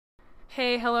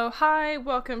Hey, hello, hi,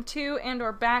 welcome to and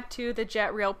or back to the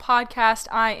Jet Reel podcast.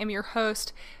 I am your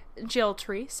host, Jill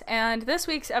Treese, and this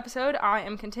week's episode I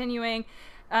am continuing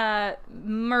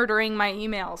murdering my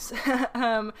emails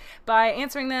by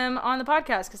answering them on the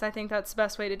podcast, because I think that's the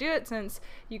best way to do it, since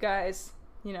you guys,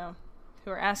 who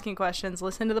are asking questions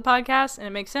listen to the podcast and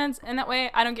it makes sense, and that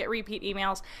way I don't get repeat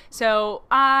emails. So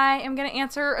I am going to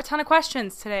answer a ton of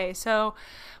questions today. So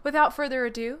without further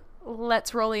ado,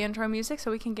 let's roll the intro music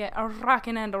so we can get a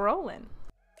rockin' and a rollin'.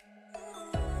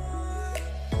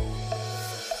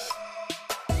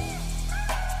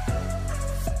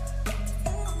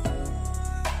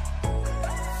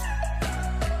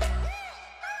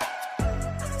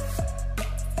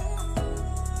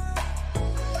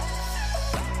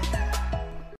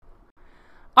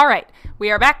 All right, we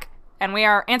are back. And we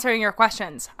are answering your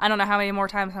questions. I don't know how many more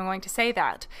times I'm going to say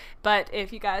that. But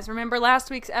if you guys remember last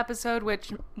week's episode,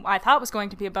 which I thought was going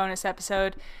to be a bonus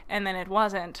episode, and then it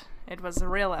wasn't. It was a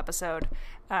real episode.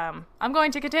 I'm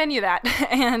going to continue that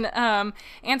and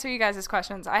answer you guys'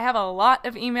 questions. I have a lot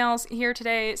of emails here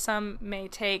today. Some may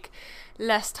take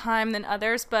less time than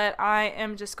others, but I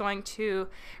am just going to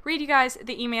read you guys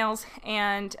the emails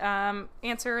and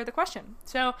answer the question.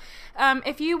 So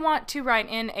if you want to write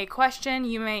in a question,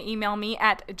 you may email me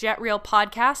at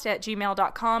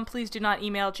jetreelpodcast@gmail.com. Please do not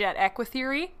email Jet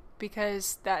Equitheory,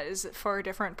 because that is for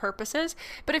different purposes.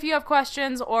 But if you have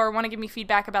questions or want to give me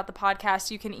feedback about the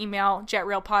podcast, you can email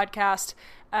jetreelpodcast.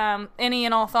 Any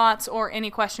and all thoughts or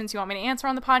any questions you want me to answer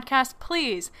on the podcast,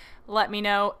 please let me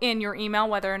know in your email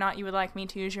whether or not you would like me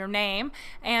to use your name.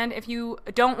 And if you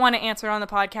don't want to answer it on the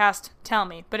podcast, tell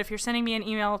me. But if you're sending me an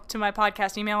email to my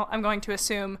podcast email, I'm going to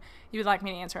assume you would like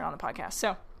me to answer it on the podcast.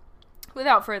 So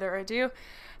without further ado,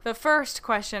 the first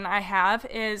question I have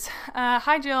is,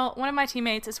 hi Jill, one of my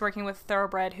teammates is working with a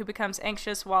thoroughbred who becomes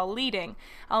anxious while leading.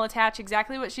 I'll attach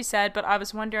exactly what she said, but I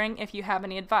was wondering if you have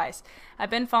any advice.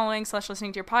 I've been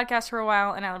following/listening to your podcast for a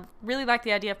while, and I really like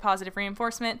the idea of positive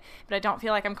reinforcement, but I don't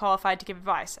feel like I'm qualified to give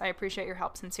advice. I appreciate your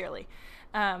help sincerely.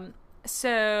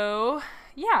 So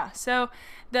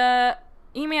the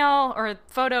email or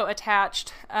photo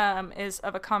attached is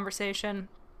of a conversation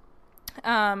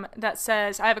that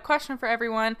says, I have a question for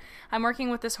everyone. I'm working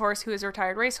with this horse who is a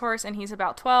retired racehorse, and he's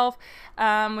about 12.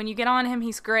 When you get on him,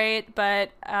 he's great,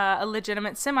 but a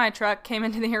legitimate semi-truck came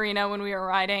into the arena when we were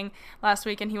riding last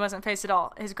week, and he wasn't phased at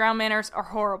all. His ground manners are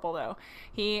horrible, though.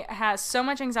 He has so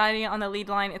much anxiety on the lead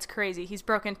line, it's crazy. He's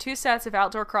broken 2 sets of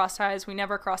outdoor cross ties. We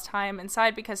never cross tie him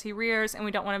inside because he rears, and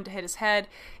we don't want him to hit his head.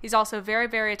 He's also very,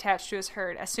 very attached to his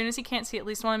herd. As soon as he can't see at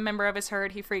least one member of his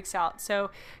herd, he freaks out. So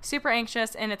super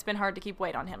anxious, and it's been hard to keep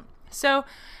weight on him. So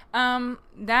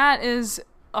that is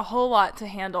a whole lot to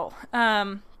handle.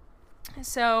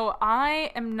 So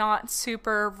I am not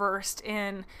super versed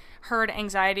in herd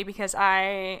anxiety because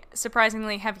I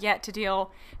surprisingly have yet to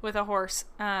deal with a horse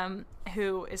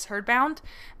who is herd bound.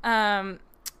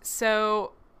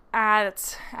 So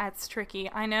that's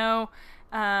tricky. I know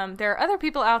there are other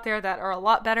people out there that are a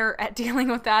lot better at dealing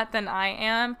with that than I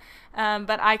am,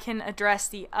 but I can address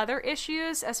the other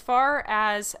issues. As far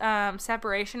as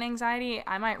separation anxiety,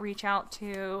 I might reach out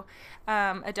to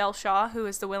Adele Shaw, who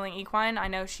is the Willing Equine. I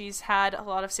know she's had a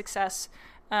lot of success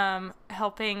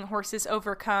helping horses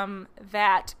overcome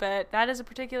that, but that is a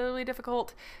particularly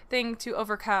difficult thing to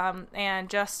overcome, and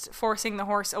just forcing the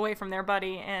horse away from their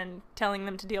buddy and telling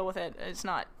them to deal with it is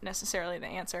not necessarily the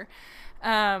answer.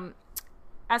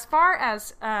 As far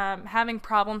as having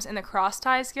problems in the cross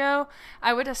ties go,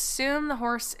 I would assume the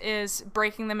horse is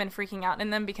breaking them and freaking out in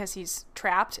them because he's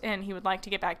trapped and he would like to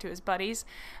get back to his buddies.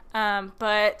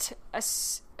 But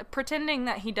pretending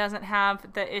that he doesn't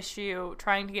have the issue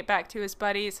trying to get back to his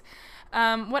buddies,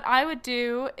 what I would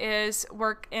do is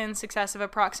work in successive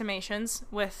approximations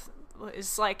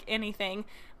is like anything.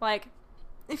 Like,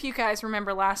 if you guys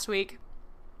remember last week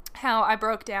how I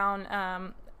broke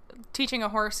down teaching a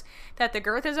horse that the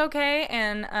girth is okay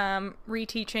and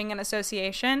reteaching an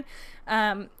association,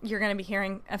 you're going to be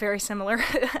hearing a very similar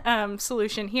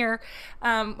solution here.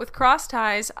 With cross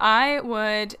ties, I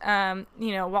would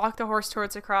walk the horse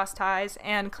towards the cross ties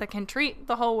and click and treat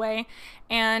the whole way,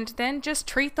 and then just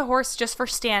treat the horse just for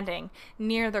standing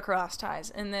near the cross ties,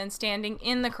 and then standing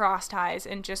in the cross ties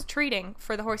and just treating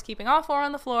for the horse keeping off or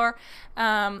on the floor.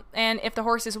 And if the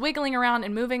horse is wiggling around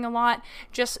and moving a lot,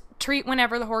 just treat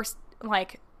whenever the horse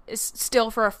is still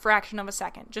for a fraction of a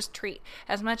second. Just treat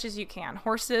as much as you can.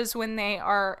 Horses, when they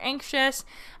are anxious,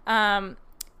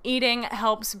 Eating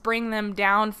helps bring them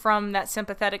down from that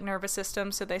sympathetic nervous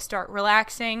system so they start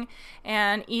relaxing,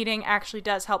 and eating actually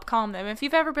does help calm them. If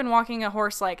you've ever been walking a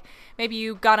horse, like maybe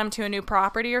you got them to a new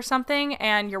property or something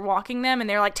and you're walking them and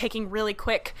they're like taking really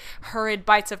quick, hurried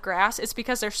bites of grass, it's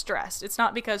because they're stressed. It's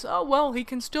not because, oh, well, he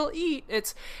can still eat.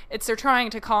 It's they're trying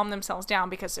to calm themselves down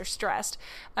because they're stressed.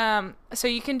 So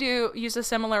you can use a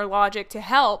similar logic to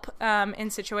help in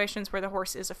situations where the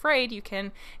horse is afraid. You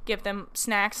can give them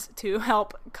snacks to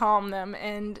help calm them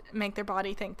and make their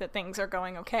body think that things are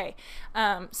going okay.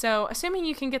 So assuming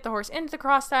you can get the horse into the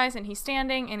cross ties and he's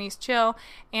standing and he's chill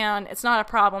and it's not a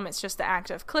problem, it's just the act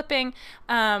of clipping,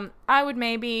 I would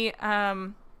maybe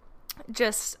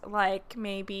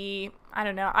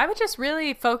I would just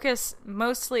really focus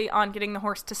mostly on getting the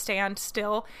horse to stand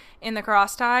still in the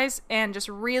cross ties and just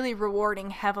really rewarding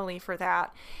heavily for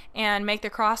that, and make the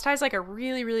cross ties like a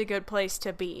really, really good place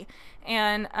to be.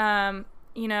 And,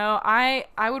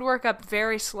 I would work up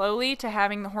very slowly to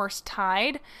having the horse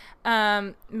tied.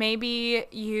 Maybe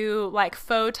you like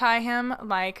faux tie him,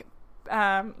 like,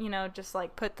 just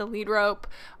like put the lead rope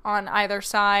on either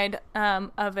side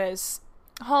of his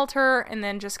halter and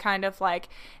then just kind of like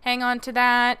hang on to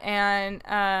that, and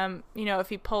if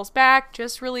he pulls back,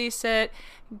 just release it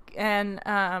and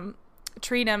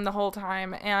treat him the whole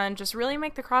time, and just really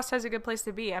make the cross ties a good place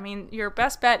to be. I mean, your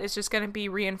best bet is just going to be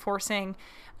reinforcing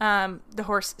the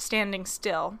horse standing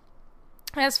still.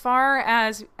 As far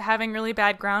as having really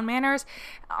bad ground manners,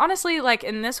 honestly, like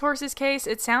in this horse's case,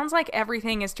 it sounds like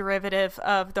everything is derivative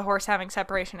of the horse having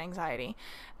separation anxiety.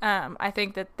 I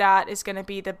think that is going to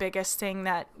be the biggest thing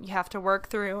that you have to work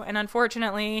through. And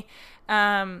unfortunately,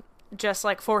 just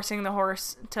like forcing the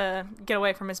horse to get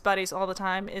away from his buddies all the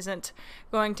time isn't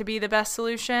going to be the best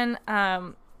solution.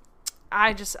 I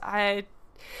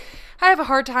have a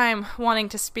hard time wanting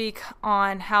to speak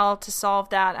on how to solve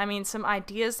that. I mean, some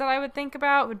ideas that I would think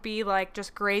about would be like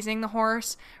just grazing the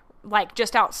horse, like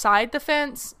just outside the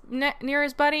fence near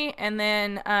his buddy, and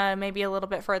then maybe a little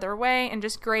bit further away, and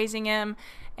just grazing him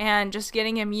and just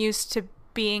getting him used to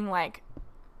being like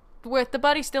with the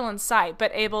buddy still in sight,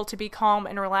 but able to be calm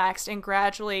and relaxed, and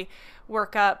gradually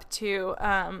work up to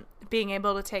being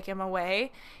able to take him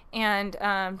away, and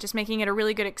just making it a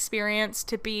really good experience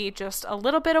to be just a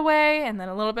little bit away and then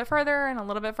a little bit further and a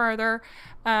little bit further.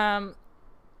 That's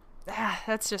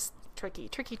just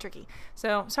tricky.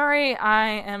 So sorry, I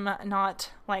am not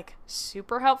like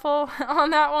super helpful on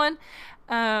that one.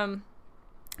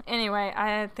 Anyway,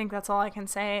 I think that's all I can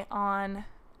say on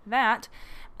that.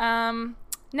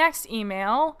 Next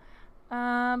email.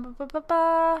 Okay.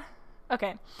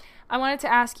 I wanted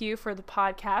to ask you for the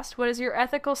podcast, what is your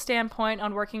ethical standpoint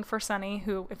on working for Sunny,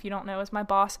 who, if you don't know, is my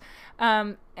boss,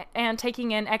 and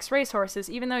taking in ex-race horses?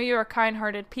 Even though you are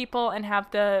kind-hearted people and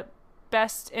have the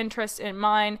best interest in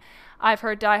mind, I've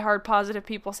heard diehard positive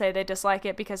people say they dislike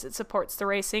it because it supports the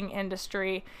racing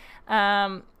industry.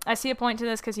 I see a point to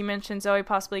this because you mentioned Zoe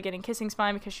possibly getting kissing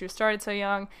spine because she was started so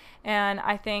young, and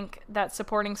I think that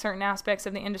supporting certain aspects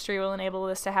of the industry will enable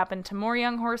this to happen to more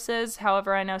young horses.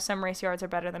 However, I know some race yards are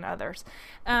better than others.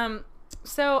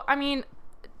 So, I mean,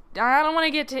 I don't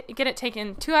want to get it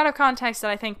taken too out of context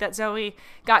that I think that Zoe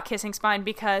got kissing spine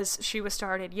because she was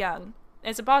started young.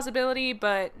 It's a possibility,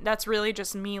 but that's really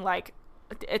just me, like,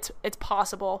 it's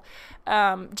possible.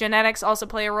 Genetics also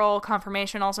play a role.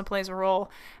 Conformation also plays a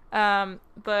role.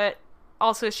 But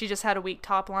also she just had a weak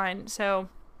top line. So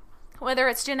whether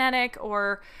it's genetic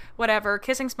or whatever,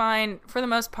 kissing spine for the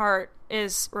most part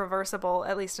is reversible,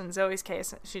 at least in Zoe's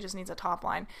case. She just needs a top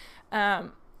line.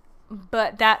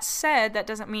 But that said, that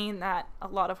doesn't mean that a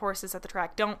lot of horses at the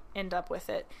track don't end up with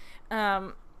it.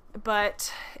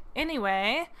 But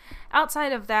anyway,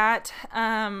 outside of that,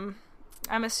 I'm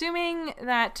assuming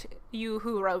that you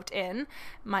who wrote in,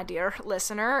 my dear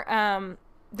listener,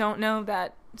 don't know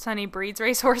that Sunny breeds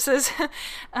racehorses.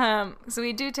 So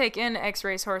we do take in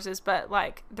ex-race horses, but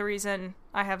like the reason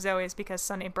I have Zoe is because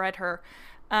Sunny bred her.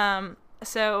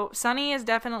 So Sunny is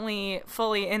definitely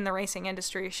fully in the racing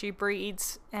industry. She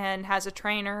breeds and has a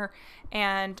trainer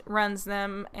and runs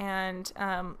them, and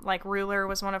like Ruler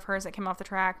was one of hers that came off the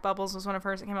track. Bubbles was one of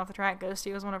hers that came off the track.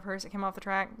 Ghosty was one of hers that came off the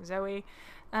track. Zoe.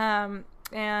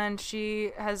 And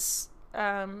she has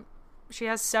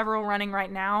several running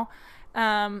right now,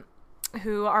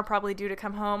 who are probably due to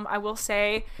come home. I will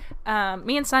say,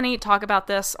 me and Sunny talk about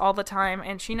this all the time,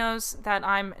 and she knows that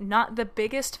I'm not the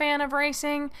biggest fan of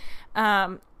racing.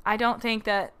 I don't think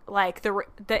that like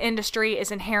the industry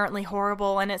is inherently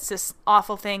horrible and it's this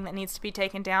awful thing that needs to be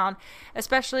taken down,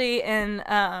 especially in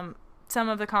some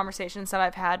of the conversations that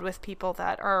I've had with people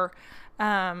that are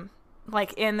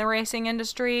like in the racing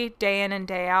industry, day in and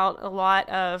day out, a lot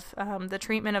of the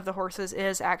treatment of the horses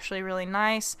is actually really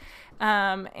nice,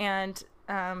 and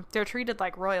they're treated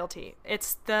like royalty.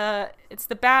 It's the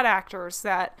bad actors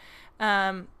that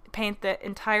paint the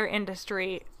entire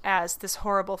industry as this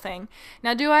horrible thing.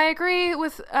 Now, do I agree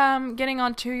with getting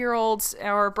on 2-year-olds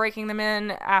or breaking them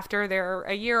in after they're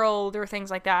a year old or things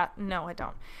like that? No, I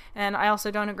don't. And I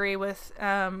also don't agree with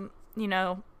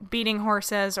beating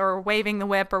horses or waving the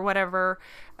whip or whatever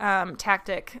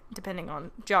tactic, depending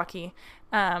on jockey.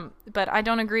 But I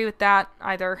don't agree with that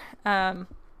either.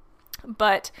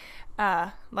 But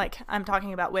I'm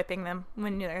talking about whipping them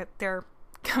when they're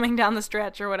coming down the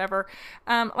stretch or whatever.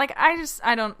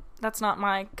 That's not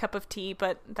my cup of tea,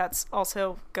 but that's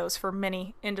also goes for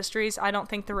many industries. I don't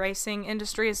think the racing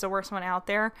industry is the worst one out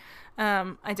there.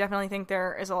 I definitely think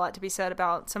there is a lot to be said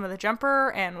about some of the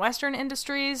jumper and Western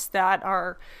industries that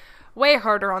are way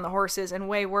harder on the horses and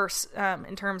way worse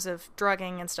in terms of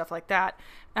drugging and stuff like that.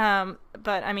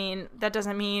 But I mean, that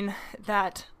doesn't mean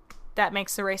that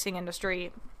makes the racing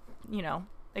industry,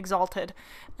 exalted.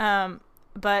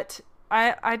 But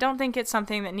I don't think it's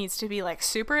something that needs to be like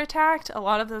super attacked. A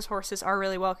lot of those horses are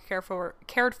really well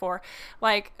cared for.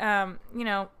 Like,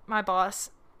 my boss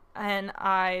and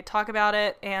I talk about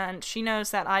it, and she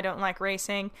knows that I don't like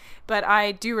racing, but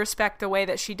I do respect the way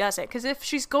that she does it. Because if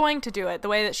she's going to do it, the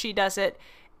way that she does it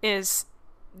is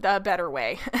the better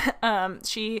way.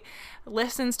 She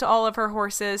listens to all of her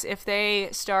horses. If they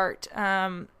start,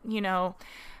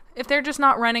 if they're just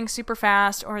not running super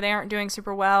fast, or they aren't doing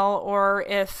super well, or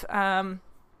if,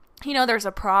 there's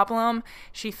a problem,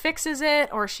 she fixes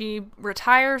it, or she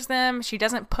retires them. She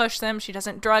doesn't push them. She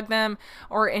doesn't drug them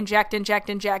or inject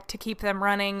to keep them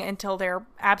running until they're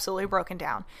absolutely broken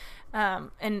down.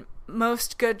 And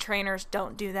most good trainers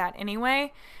don't do that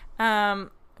anyway.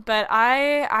 But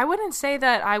I wouldn't say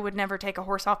that I would never take a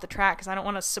horse off the track, because I don't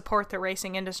want to support the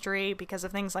racing industry because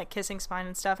of things like kissing spine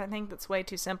and stuff. I think that's way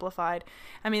too simplified.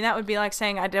 I mean, that would be like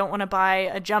saying I don't want to buy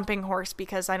a jumping horse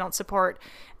because I don't support,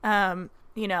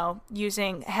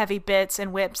 using heavy bits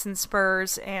and whips and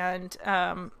spurs and,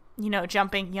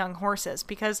 jumping young horses,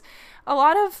 because a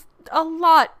lot of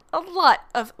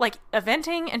like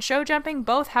eventing and show jumping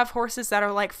both have horses that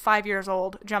are like 5 years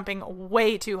old jumping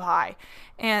way too high,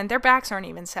 and their backs aren't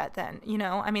even set then.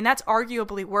 I mean, that's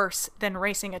arguably worse than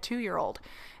racing a 2-year-old.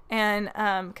 And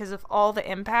because of all the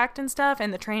impact and stuff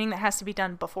and the training that has to be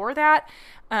done before that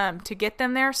to get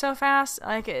them there so fast,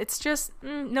 like, it's just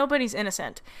nobody's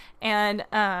innocent. And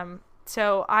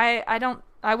so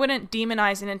I wouldn't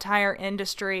demonize an entire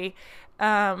industry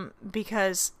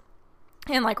because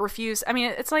and like refuse. I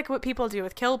mean, it's like what people do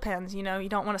with kill pens. You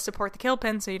don't want to support the kill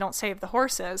pen, so you don't save the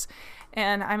horses.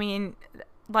 And I mean,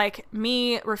 like,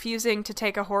 me refusing to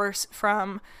take a horse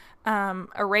from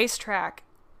a racetrack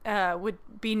would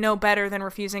be no better than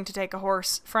refusing to take a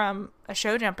horse from a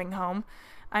show jumping home.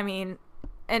 I mean,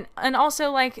 and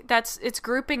also, like, it's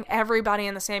grouping everybody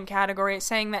in the same category. It's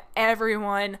saying that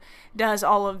everyone does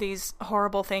all of these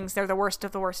horrible things. They're the worst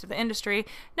of the industry.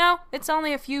 No, it's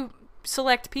only a few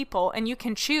select people, and you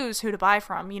can choose who to buy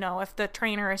from. If the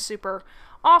trainer is super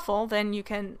awful, then you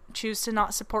can choose to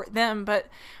not support them. But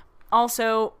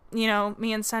also, me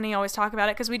and Sunny always talk about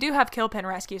it, because we do have kill pen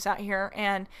rescues out here,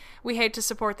 and we hate to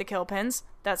support the kill pens.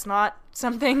 That's not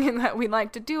something that we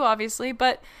like to do, obviously,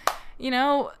 but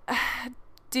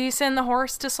do you send the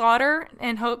horse to slaughter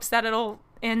in hopes that it'll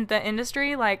end the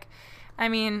industry? Like, I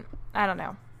mean, I don't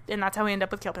know. And that's how we end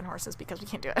up with kill pen horses, because we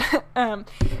can't do it.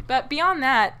 But beyond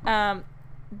that,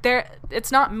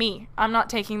 it's not me. I'm not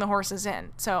taking the horses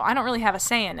in, so I don't really have a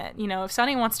say in it. If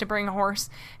Sunny wants to bring a horse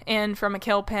in from a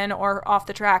kill pen or off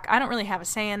the track, I don't really have a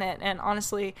say in it. And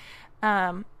honestly,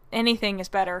 anything is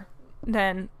better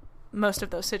than most of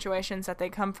those situations that they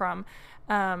come from.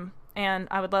 And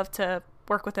I would love to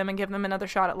work with them and give them another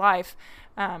shot at life,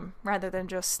 rather than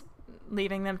just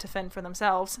leaving them to fend for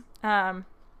themselves.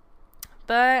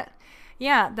 But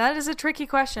yeah, that is a tricky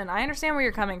question. I understand where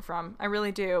you're coming from. I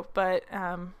really do. But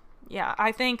yeah,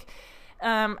 I think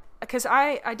because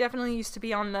I definitely used to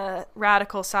be on the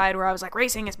radical side where I was like,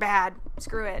 racing is bad.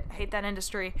 Screw it. I hate that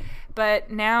industry.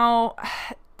 But now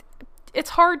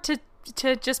it's hard to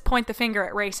just point the finger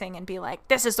at racing and be like,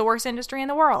 this is the worst industry in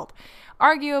the world.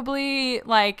 Arguably,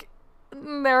 like,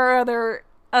 there are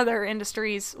other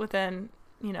industries within,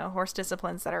 horse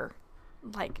disciplines that are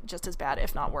like just as bad,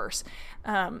 if not worse.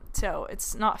 So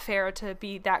it's not fair to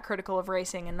be that critical of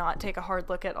racing and not take a hard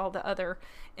look at all the other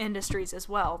industries as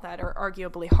well that are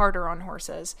arguably harder on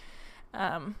horses,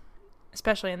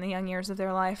 especially in the young years of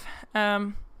their life.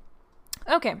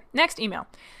 Okay, next email.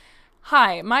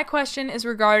 Hi, my question is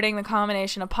regarding the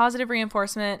combination of positive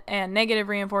reinforcement and negative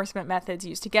reinforcement methods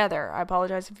used together. I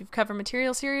apologize if you've covered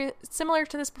material similar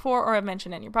to this before or I've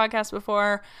mentioned in your podcast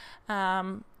before.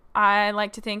 I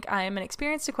like to think I am an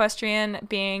experienced equestrian,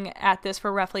 being at this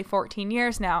for roughly 14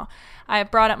 years now. I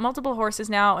have brought up multiple horses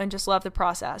now and just love the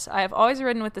process. I have always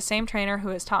ridden with the same trainer who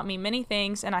has taught me many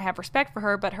things, and I have respect for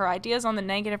her, but her ideas on the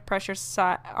negative pressure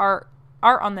side are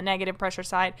on the negative pressure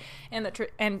side and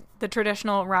the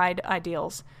traditional riding, I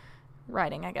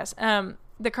guess.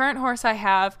 The current horse I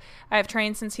have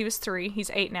trained since he was 3.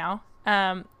 He's 8 now.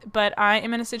 But I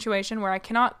am in a situation where I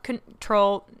cannot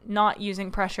control not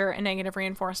using pressure and negative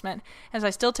reinforcement, as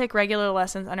I still take regular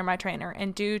lessons under my trainer,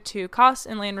 and due to costs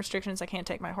and land restrictions, I can't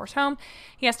take my horse home.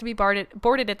 He has to be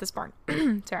boarded at this barn.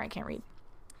 Sorry, I can't read.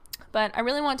 But I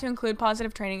really want to include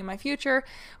positive training in my future,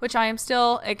 which I am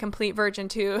still a complete virgin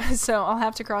to, so I'll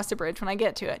have to cross the bridge when I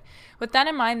get to it. With that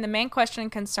in mind, the main question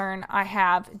and concern I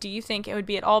have, do you think it would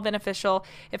be at all beneficial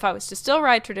if I was to still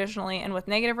ride traditionally and with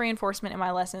negative reinforcement in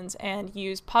my lessons and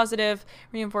use positive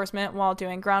reinforcement while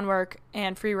doing groundwork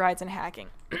and free rides and hacking?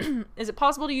 Is it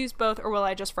possible to use both, or will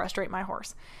I just frustrate my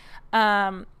horse?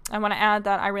 I want to add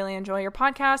that I really enjoy your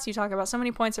podcast. You talk about so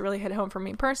many points that really hit home for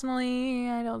me personally.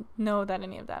 I don't know that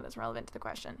any of that is relevant to the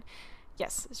question.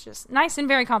 Yes, it's just nice and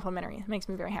very complimentary. It makes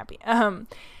me very happy.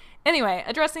 Anyway,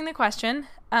 addressing the question.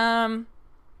 So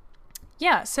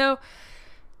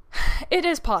it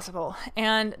is possible.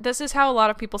 And this is how a lot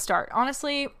of people start.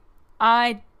 Honestly,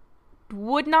 I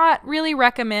would not really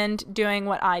recommend doing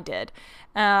what I did.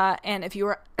 And if you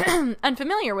were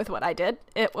unfamiliar with what I did,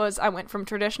 I went from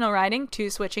traditional riding to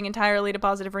switching entirely to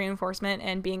positive reinforcement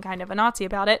and being kind of a Nazi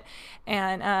about it,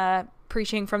 and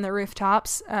preaching from the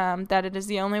rooftops that it is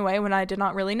the only way when I did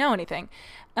not really know anything.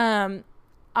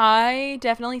 I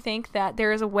definitely think that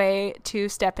there is a way to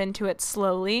step into it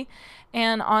slowly.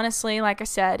 And honestly, like I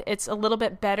said, it's a little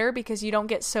bit better because you don't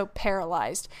get so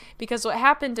paralyzed. Because what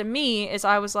happened to me is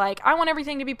I was like, I want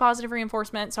everything to be positive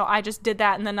reinforcement. So I just did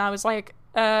that. And then I was like,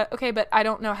 okay, but I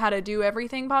don't know how to do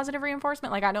everything positive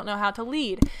reinforcement. Like, I don't know how to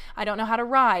lead. I don't know how to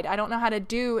ride. I don't know how to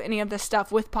do any of this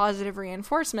stuff with positive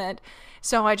reinforcement.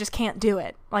 So I just can't do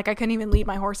it. Like, I couldn't even lead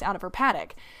my horse out of her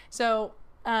paddock. So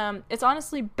it's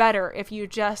honestly better if you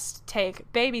just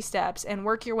take baby steps and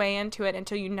work your way into it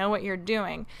until you know what you're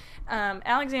doing.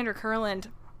 Alexandra Kurland,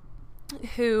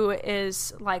 who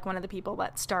is like one of the people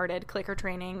that started clicker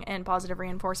training and positive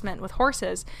reinforcement with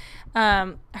horses,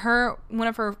 one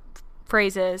of her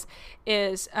phrases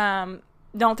is,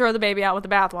 don't throw the baby out with the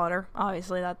bathwater.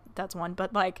 Obviously that's one,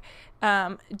 but like,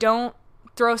 don't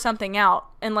throw something out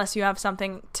unless you have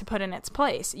something to put in its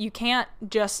place. You can't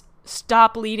just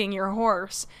stop leading your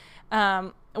horse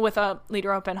with a lead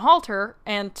rope and halter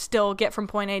and still get from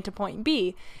point A to point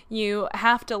B. You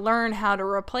have to learn how to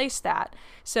replace that.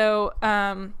 So,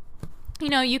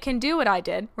 you can do what I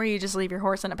did, where you just leave your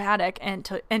horse in a paddock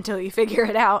until you figure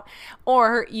it out,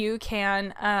 or you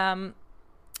can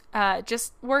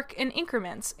just work in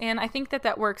increments. And I think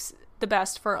that works the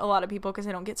best for a lot of people because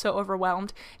they don't get so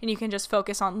overwhelmed, and you can just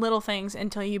focus on little things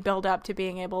until you build up to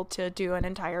being able to do an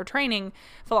entire training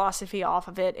philosophy off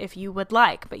of it if you would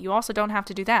like. But you also don't have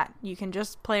to do that. You can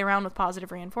just play around with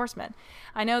positive reinforcement.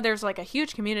 I know there's like a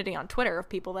huge community on Twitter of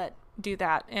people that do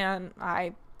that, and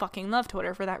I fucking love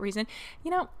Twitter for that reason.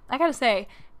 I gotta say,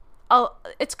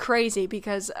 it's crazy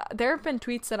because there have been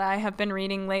tweets that I have been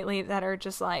reading lately that are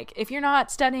just like, if you're not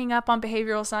studying up on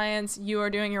behavioral science, you are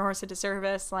doing your horse a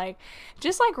disservice. Like,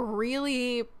 just like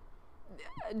really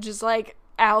just like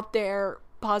out there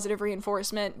positive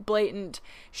reinforcement, blatant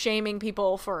shaming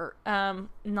people for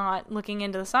not looking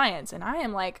into the science. And I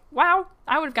am like, wow,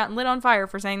 I would have gotten lit on fire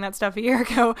for saying that stuff a year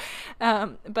ago.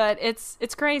 But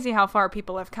it's crazy how far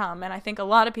people have come. And I think a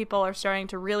lot of people are starting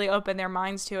to really open their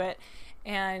minds to it,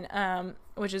 and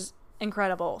which is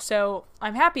incredible. So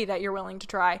I'm happy that you're willing to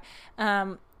try.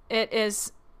 It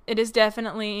is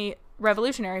definitely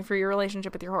revolutionary for your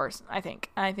relationship with your horse. I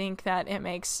think that it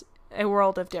makes a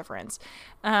world of difference.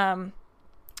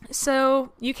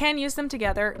 So you can use them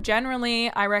together.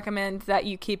 Generally, I recommend that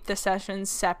you keep the sessions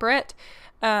separate.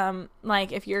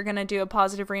 Like if you're going to do a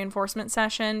positive reinforcement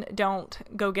session, don't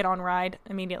go get on ride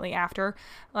immediately after.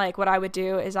 Like what I would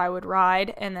do is I would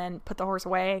ride and then put the horse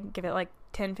away, give it like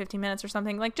 10, 15 minutes or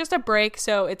something, like just a break.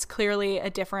 So it's clearly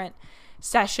a different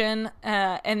session,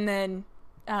 and then,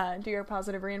 do your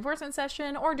positive reinforcement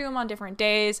session or do them on different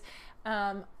days.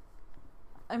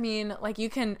 I mean, like you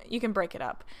can break it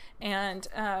up, and,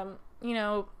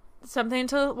 something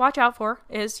to watch out for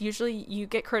is usually you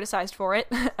get criticized for it.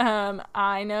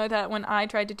 I know that when I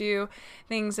tried to do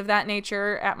things of that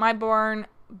nature at my barn,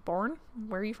 where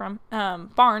are you from?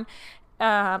 Barn.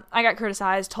 I got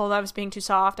criticized, told I was being too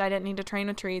soft. I didn't need to train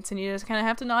with treats, and you just kind of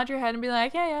have to nod your head and be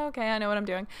like, yeah, okay, I know what I'm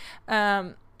doing.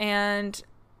 And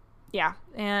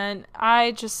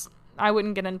I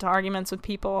wouldn't get into arguments with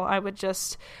people. I would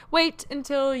just wait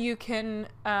until you can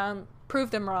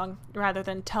prove them wrong rather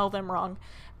than tell them wrong,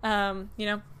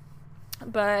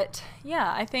 But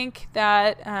yeah, I think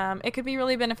that it could be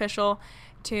really beneficial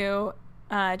to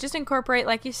just incorporate,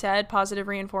 like you said, positive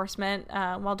reinforcement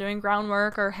while doing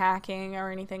groundwork or hacking or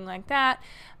anything like that.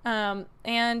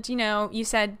 And, you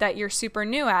said that you're super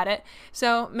new at it.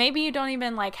 So maybe you don't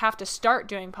even have to start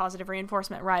doing positive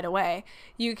reinforcement right away.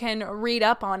 You can read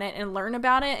up on it and learn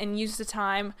about it and use the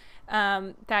time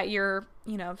that you're,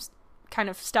 kind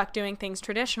of stuck doing things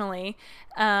traditionally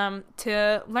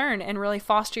to learn and really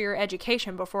foster your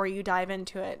education before you dive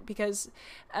into it, because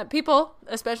people,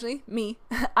 especially me,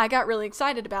 I got really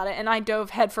excited about it and I dove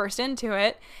headfirst into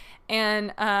it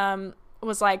and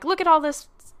was like, look at all this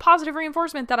positive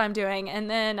reinforcement that I'm doing, and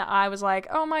then I was like,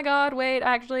 oh my god, wait,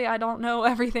 actually I don't know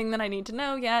everything that I need to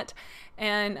know yet,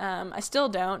 and I still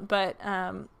don't, but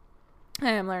I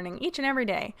am learning each and every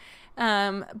day.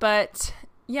 But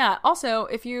yeah, also,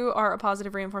 if you are a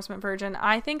positive reinforcement virgin,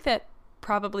 I think that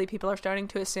probably people are starting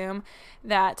to assume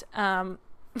that I'm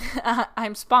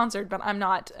sponsored, but I'm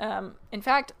not. In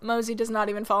fact, Mosey does not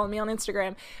even follow me on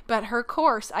Instagram, but her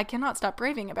course I cannot stop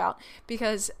raving about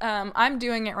because I'm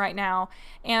doing it right now,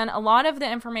 and a lot of the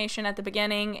information at the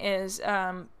beginning is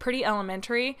pretty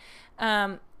elementary,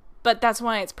 but that's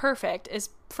why it's perfect.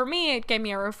 For me, it gave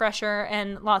me a refresher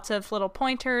and lots of little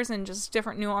pointers and just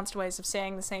different nuanced ways of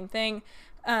saying the same thing.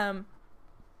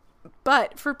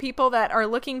 But for people that are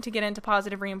looking to get into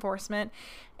positive reinforcement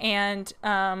and,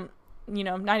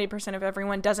 90% of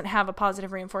everyone doesn't have a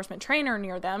positive reinforcement trainer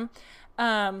near them,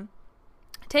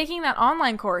 taking that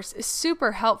online course is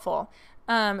super helpful.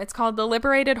 It's called The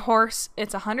Liberated Horse.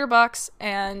 It's $100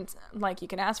 and you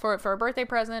can ask for it for a birthday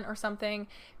present or something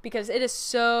because it is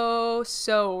so,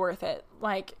 so worth it.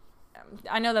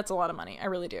 I know that's a lot of money. I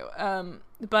really do.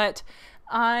 But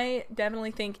I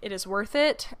definitely think it is worth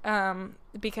it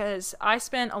because I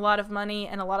spent a lot of money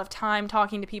and a lot of time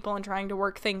talking to people and trying to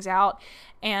work things out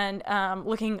and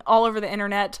looking all over the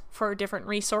internet for different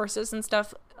resources and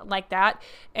stuff like that.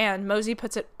 And Mosey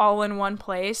puts it all in one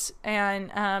place.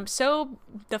 And so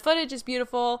the footage is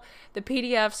beautiful. The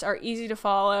PDFs are easy to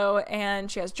follow. And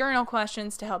she has journal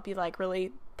questions to help you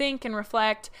really think and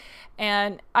reflect,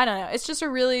 and I don't know, it's just a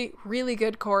really, really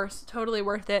good course, totally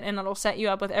worth it, and it'll set you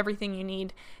up with everything you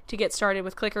need to get started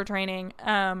with clicker training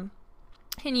and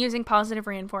using positive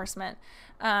reinforcement.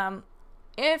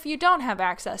 If you don't have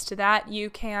access to that,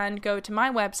 you can go to my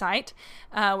website,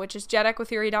 which is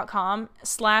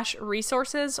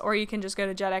jetequitheory.com/resources, or you can just go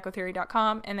to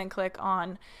jetequitheory.com and then click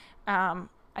on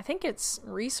I think it's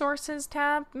resources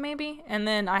tab maybe, and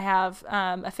then I have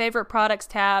a favorite products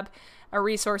tab, a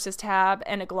resources tab,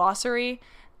 and a glossary,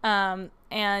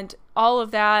 and all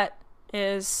of that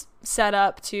is set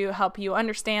up to help you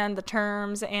understand the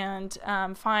terms and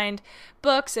find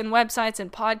books and websites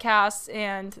and podcasts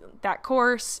and that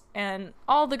course and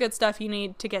all the good stuff you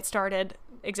need to get started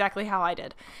exactly how I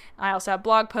did. I also have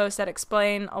blog posts that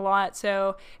explain a lot,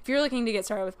 so if you're looking to get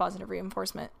started with positive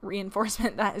reinforcement,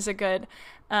 that is a good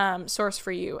source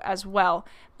for you as well.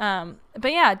 But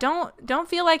yeah, don't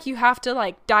feel like you have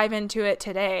to dive into it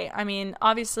today. I mean,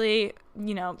 obviously,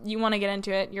 you want to get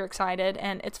into it, you're excited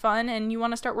and it's fun and you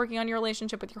want to start working on your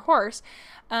relationship with your horse.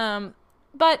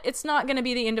 But it's not going to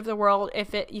be the end of the world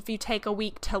if you take a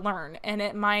week to learn, and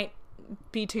it might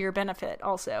be to your benefit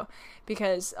also,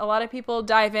 because a lot of people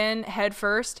dive in head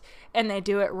first and they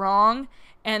do it wrong,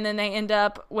 and then they end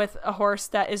up with a horse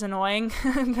that is annoying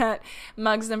that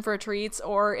mugs them for treats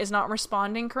or is not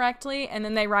responding correctly, and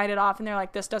then they write it off and they're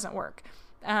like, this doesn't work.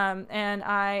 And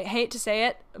I hate to say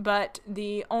it, but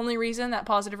the only reason that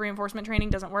positive reinforcement training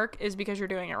doesn't work is because you're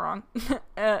doing it wrong.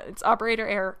 It's operator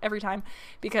error every time,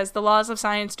 because the laws of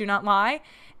science do not lie.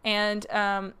 And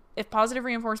if positive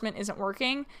reinforcement isn't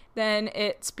working, then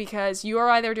it's because you are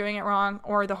either doing it wrong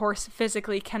or the horse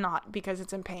physically cannot because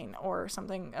it's in pain or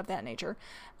something of that nature.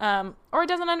 Or it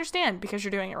doesn't understand because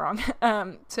you're doing it wrong.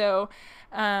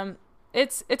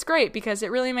 It's great because it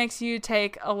really makes you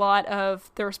take a lot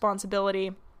of the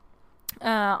responsibility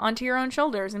onto your own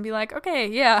shoulders and be like, okay,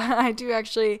 yeah, I do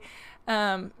actually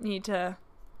need to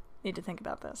think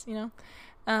about this,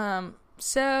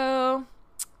 So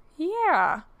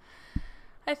yeah,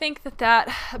 I think that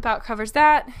about covers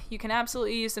that. You can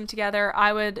absolutely use them together.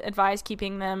 I would advise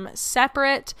keeping them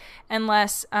separate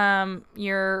unless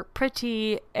you're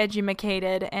pretty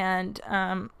edumacated and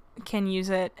can use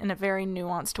it in a very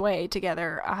nuanced way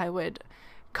together, I would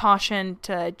caution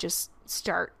to just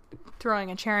start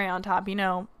throwing a cherry on top,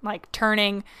 like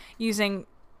turning, using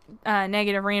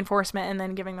negative reinforcement, and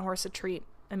then giving the horse a treat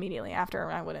immediately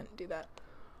after. I wouldn't do that.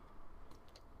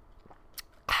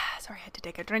 Sorry, I had to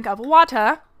take a drink of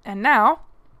water. And now,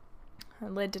 the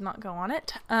lid did not go on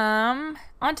it. On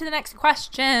to the next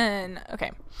question.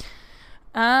 Okay.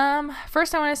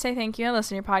 First I want to say thank you. I listen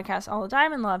to your podcast all the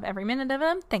time and love every minute of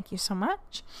them. Thank you so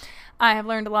much. I have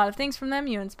learned a lot of things from them.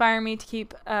 You inspire me to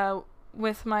keep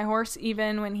with my horse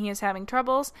even when he is having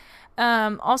troubles.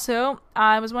 Also,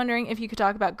 I was wondering if you could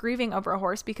talk about grieving over a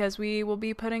horse, because we will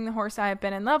be putting the horse I have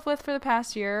been in love with for the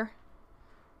past year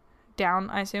down,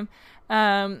 I assume.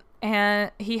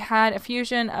 And he had a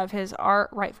fusion of his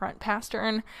right front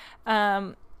pastern,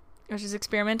 which is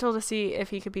experimental to see if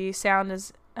he could be sound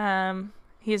as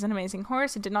he is an amazing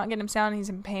horse. It did not get him sound. He's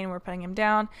in pain. We're putting him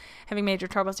down, having major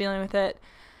troubles dealing with it.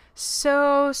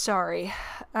 So sorry.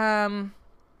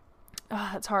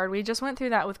 It's hard. We just went through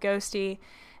that with Ghosty,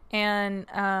 and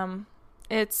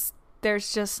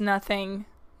there's just nothing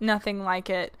like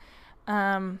it.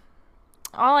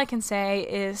 All I can say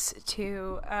is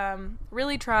to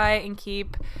really try and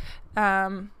keep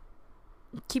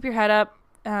your head up,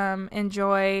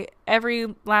 enjoy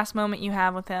every last moment you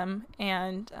have with him,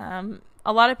 and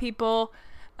a lot of people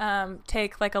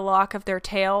take like a lock of their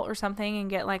tail or something and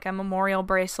get like a memorial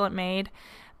bracelet made,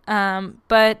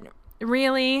 but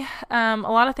really a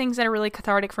lot of things that are really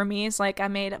cathartic for me is like I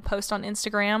made a post on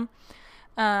Instagram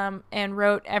and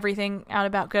wrote everything out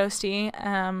about Ghosty,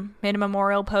 made a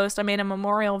memorial post. I made a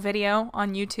memorial video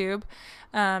on YouTube,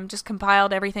 just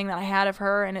compiled everything that I had of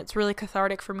her, and it's really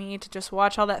cathartic for me to just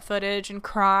watch all that footage and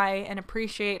cry and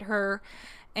appreciate her.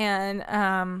 And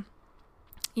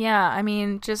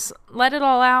just let it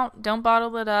all out. Don't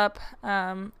bottle it up,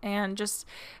 and just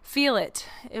feel it.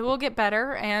 It will get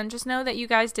better, and just know that you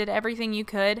guys did everything you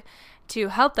could to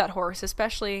help that horse,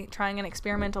 especially trying an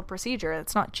experimental procedure.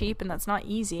 It's not cheap and that's not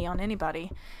easy on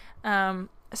anybody.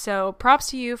 So props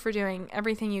to you for doing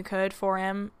everything you could for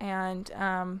him, and,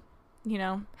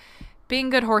 being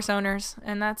good horse owners,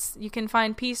 and you can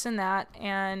find peace in that.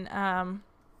 And,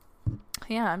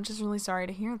 I'm just really sorry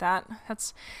to hear that.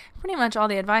 That's pretty much all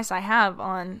the advice I have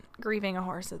on grieving a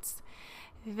horse. It's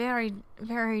very,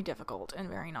 very difficult and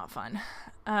very not fun.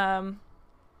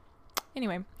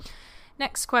 Anyway.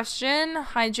 Next question.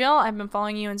 Hi, Jill. I've been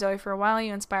following you and Zoe for a while.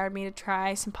 You inspired me to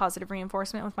try some positive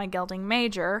reinforcement with my gelding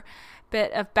Major.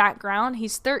 Bit of background.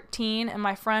 He's 13, and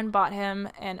my friend bought him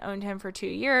and owned him for 2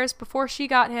 years. Before she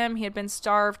got him, he had been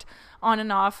starved on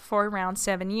and off for around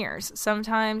 7 years.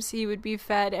 Sometimes he would be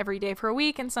fed every day for a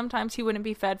week, and sometimes he wouldn't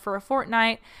be fed for a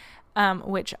fortnight,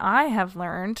 which I have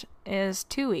learned is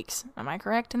 2 weeks. Am I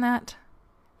correct in that?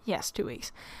 Yes, 2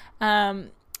 weeks.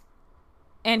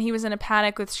 And he was in a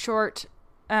paddock with short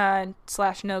 /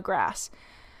 no grass.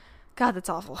 God, that's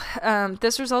awful.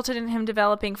 This resulted in him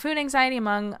developing food anxiety,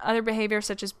 among other behaviors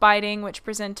such as biting, which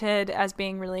presented as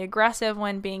being really aggressive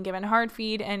when being given hard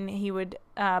feed, and he would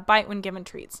bite when given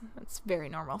treats. That's very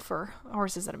normal for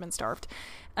horses that have been starved.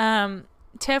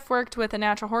 Tiff worked with a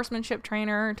natural horsemanship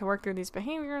trainer to work through these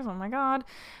behaviors. Oh my God.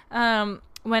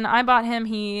 When I bought him,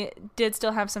 he did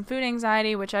still have some food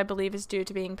anxiety, which I believe is due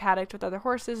to being paddocked with other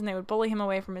horses, and they would bully him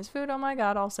away from his food. Oh my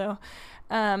God, also.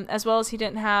 As well as he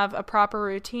didn't have a proper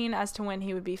routine as to when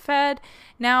he would be fed.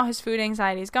 Now his food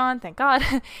anxiety is gone, thank God.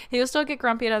 He will still get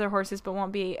grumpy at other horses, but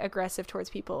won't be aggressive towards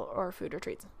people or food or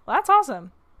treats. Well, that's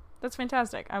awesome. That's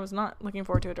fantastic. I was not looking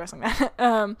forward to addressing that.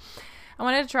 I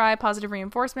wanted to try positive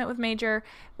reinforcement with Major,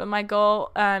 but my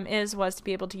goal was to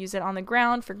be able to use it on the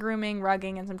ground for grooming,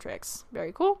 rugging, and some tricks.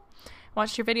 Very cool.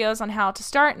 Watched your videos on how to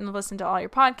start and listened to all your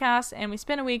podcasts, and we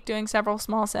spent a week doing several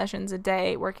small sessions a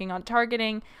day working on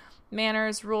targeting,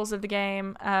 manners, rules of the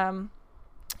game.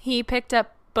 He picked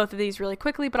up both of these really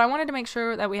quickly, but I wanted to make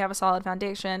sure that we have a solid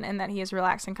foundation and that he is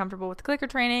relaxed and comfortable with clicker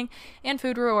training and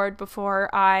food reward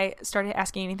before I started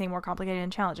asking anything more complicated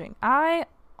and challenging. I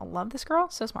love this girl.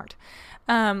 So smart.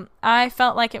 I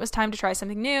felt like it was time to try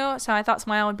something new, so I thought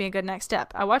Smile would be a good next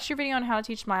step. I watched your video on how to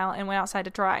teach Smile and went outside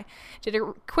to try. Did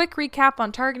a quick recap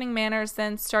on targeting manners,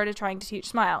 then started trying to teach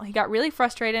Smile. He got really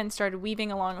frustrated and started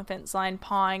weaving along the fence line,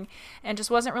 pawing, and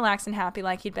just wasn't relaxed and happy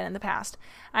like he'd been in the past.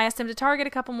 I asked him to target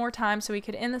a couple more times so he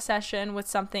could end the session with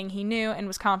something he knew and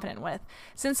was confident with.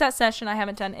 Since that session, I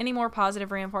haven't done any more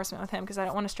positive reinforcement with him because I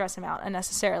don't want to stress him out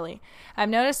unnecessarily. I've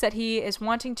noticed that he is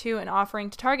wanting to and offering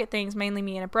to target things, mainly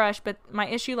me in a brush, but my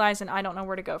issue lies in I don't know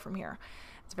where to go from here.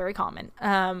 It's very common.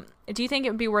 Do you think it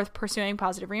would be worth pursuing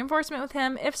positive reinforcement with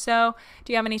him? If so,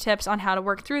 do you have any tips on how to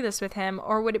work through this with him,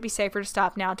 or would it be safer to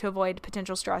stop now to avoid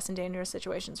potential stress and dangerous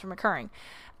situations from occurring?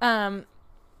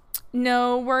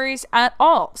 No worries at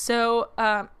all. So,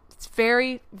 it's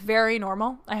very, very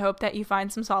normal. I hope that you find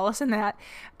some solace in that.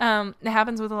 It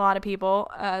happens with a lot of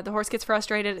people. The horse gets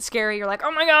frustrated. It's scary. You're like,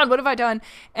 oh my God, what have I done?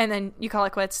 And then you call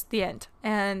it quits, the end.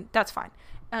 And that's fine.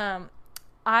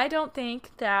 I don't think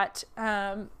that,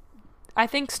 I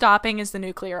think stopping is the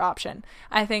nuclear option.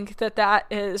 I think that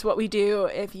is what we do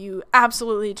if you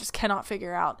absolutely just cannot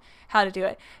figure out how to do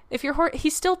it. If your horse,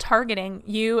 he's still targeting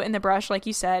you in the brush, like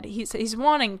you said, he's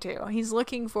wanting to, he's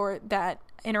looking for that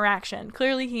interaction.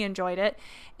 Clearly he enjoyed it.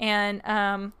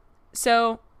 And,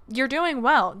 so you're doing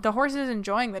well. The horse is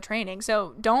enjoying the training.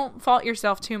 So don't fault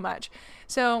yourself too much.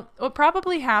 So what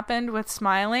probably happened with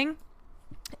smiling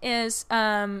is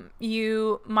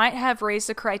you might have raised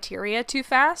the criteria too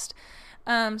fast.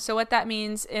 So what that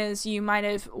means is you might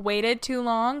have waited too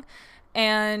long,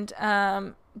 and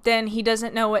then he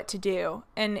doesn't know what to do,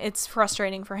 and it's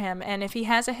frustrating for him. And if he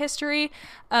has a history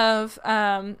of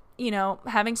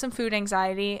having some food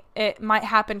anxiety, it might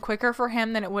happen quicker for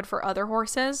him than it would for other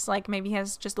horses. Like maybe he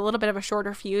has just a little bit of a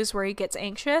shorter fuse where he gets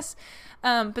anxious,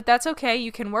 but that's okay.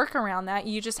 You can work around that.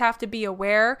 You just have to be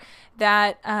aware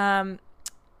that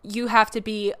you have to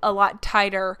be a lot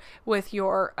tighter with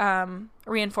your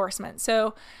reinforcement.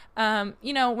 So,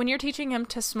 when you're teaching him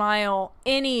to smile,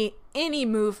 any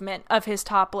movement of his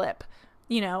top lip,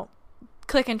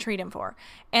 click and treat him for.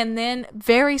 And then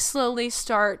very slowly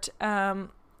start,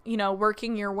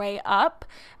 working your way up.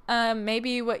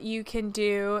 Maybe what you can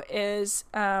do is,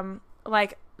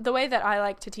 like, the way that I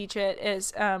like to teach it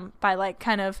is by, like,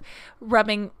 kind of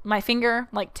rubbing my finger,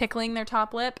 like tickling their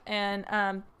top lip,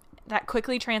 and that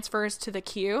quickly transfers to the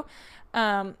cue.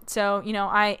 So,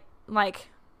 I like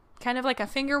kind of like a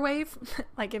finger wave,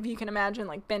 like if you can imagine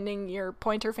like bending your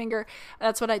pointer finger,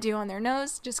 that's what I do on their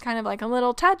nose, just kind of like a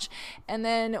little touch. And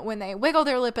then when they wiggle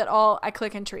their lip at all, I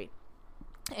click and treat.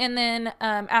 And then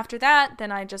after that,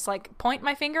 then I just like point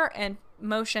my finger and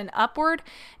motion upward,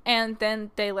 and then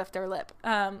they lift their lip.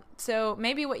 So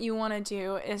maybe what you want to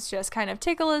do is just kind of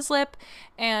tickle his lip.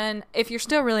 And if you're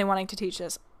still really wanting to teach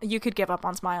this, you could give up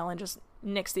on smile and just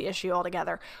nix the issue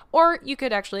altogether. Or you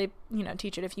could actually,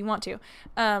 teach it if you want to.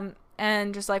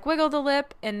 And just like wiggle the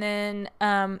lip, and then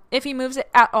if he moves it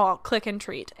at all, click and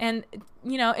treat. And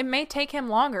it may take him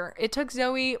longer. It took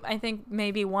Zoe, I think,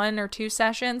 maybe 1 or 2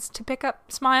 sessions to pick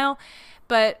up smile,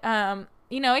 but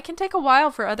it can take a while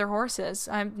for other horses.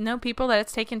 I know people that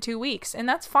it's taken 2 weeks, and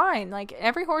that's fine. Like,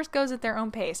 every horse goes at their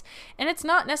own pace, and it's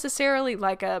not necessarily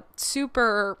like a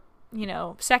super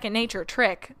second nature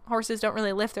trick. Horses don't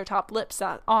really lift their top lips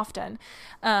that often,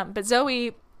 but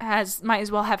Zoe might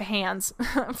as well have hands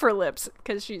for lips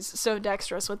because she's so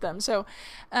dexterous with them. So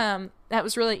that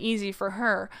was really easy for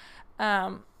her.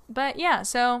 But yeah,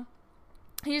 so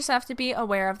you just have to be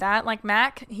aware of that. Like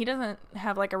Mac, he doesn't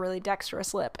have like a really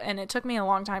dexterous lip, and it took me a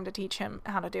long time to teach him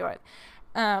how to do it.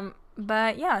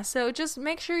 But yeah, so just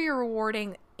make sure you're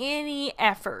rewarding any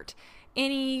effort,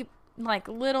 any like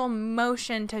little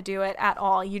motion to do it at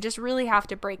all. You just really have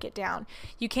to break it down.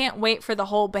 You can't wait for the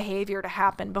whole behavior to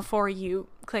happen before you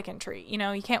click and treat.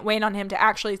 You can't wait on him to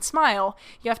actually smile.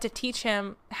 You have to teach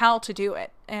him how to do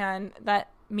it, and that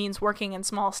means working in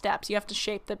small steps. You have to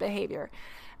shape the behavior.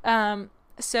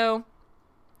 So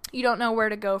you don't know where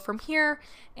to go from here,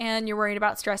 and you're worried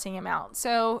about stressing him out.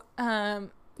 So,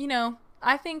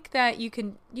 I think that you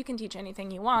can teach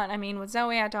anything you want. I mean, with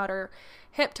Zoe, I taught her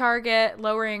hip target,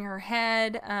 lowering her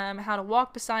head, how to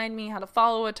walk beside me, how to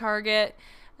follow a target,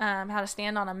 how to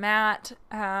stand on a mat,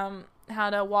 how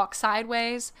to walk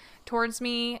sideways towards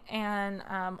me, and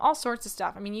all sorts of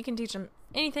stuff. I mean, you can teach them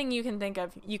anything you can think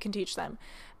of, you can teach them.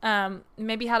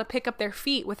 Maybe how to pick up their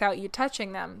feet without you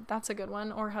touching them. That's a good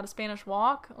one. Or how to Spanish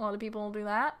walk. A lot of people will do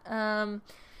that.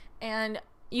 And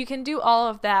you can do all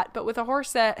of that, but with a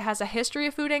horse that has a history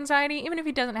of food anxiety, even if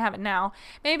he doesn't have it now,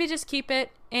 maybe just keep it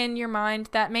in your mind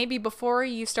that maybe before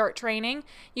you start training,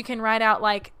 you can write out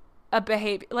like a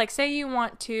behavior. Like say you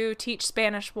want to teach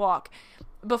Spanish walk.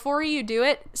 Before you do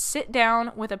it, sit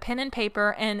down with a pen and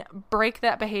paper and break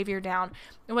that behavior down.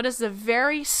 What is the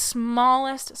very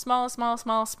smallest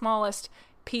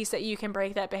piece that you can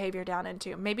break that behavior down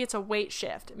into? Maybe it's a weight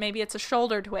shift. Maybe it's a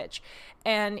shoulder twitch.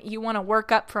 And you want to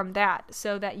work up from that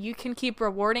so that you can keep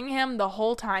rewarding him the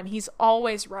whole time. He's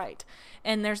always right.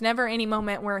 And there's never any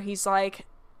moment where he's like,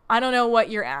 I don't know what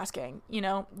you're asking.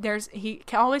 He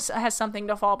always has something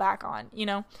to fall back on,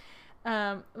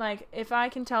 like if I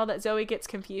can tell that Zoe gets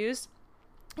confused,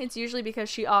 it's usually because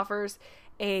she offers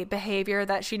a behavior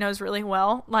that she knows really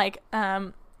well. Like,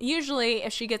 usually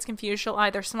if she gets confused, she'll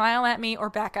either smile at me or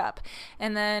back up.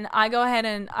 And then I go ahead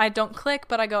and I don't click,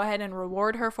 but I go ahead and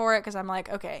reward her for it because I'm like,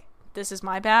 okay, this is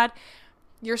my bad.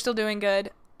 You're still doing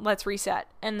good. Let's reset.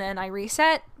 And then I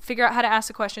reset, figure out how to ask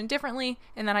the question differently,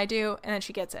 and then I do, and then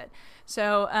she gets it.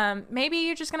 So maybe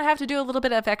you're just going to have to do a little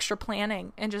bit of extra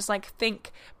planning and just like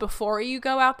think before you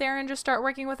go out there and just start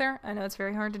working with her. I know it's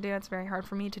very hard to do. It's very hard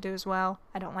for me to do as well.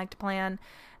 I don't like to plan.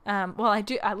 Well,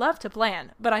 I love to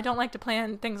plan, but I don't like to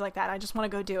plan things like that. I just want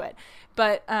to go do it.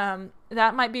 But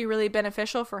that might be really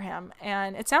beneficial for him.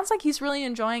 And it sounds like he's really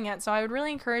enjoying it. So I would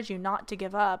really encourage you not to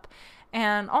give up.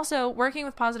 And also, working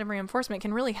with positive reinforcement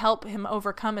can really help him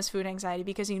overcome his food anxiety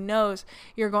because he knows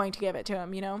you're going to give it to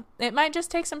him, you know? It might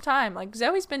just take some time. Like,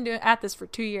 Zoe's been at this for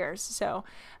 2 years, so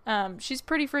she's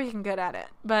pretty freaking good at it.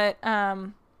 But,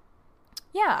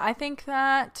 yeah, I think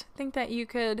that you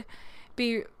could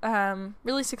be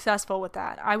really successful with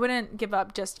that. I wouldn't give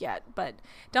up just yet, but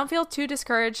don't feel too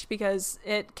discouraged because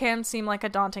it can seem like a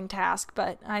daunting task,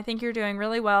 but I think you're doing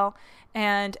really well.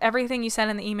 And everything you said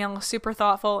in the email was super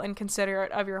thoughtful and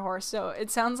considerate of your horse. So it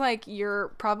sounds like you're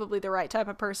probably the right type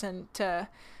of person to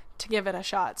give it a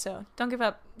shot. So don't give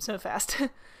up so fast.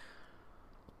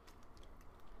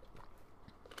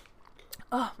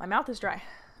 Oh, my mouth is dry.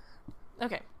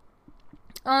 Okay.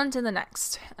 On to the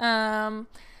next.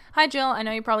 Hi, Jill. I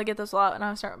know you probably get this a lot, and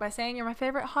I'll start by saying you're my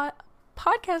favorite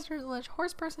podcaster /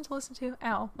 horse person to listen to.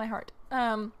 Ow, my heart.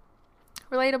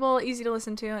 Relatable, easy to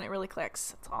listen to, and it really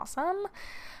clicks. It's awesome.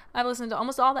 I've listened to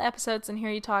almost all the episodes and hear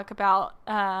you talk about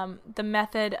the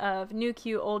method of new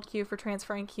cue, old cue for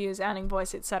transferring cues, adding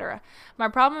voice, etc. My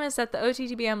problem is that the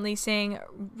OTTB I'm leasing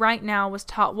right now was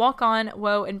taught walk on,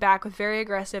 whoa, and back with very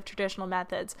aggressive traditional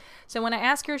methods. So when I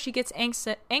ask her, she gets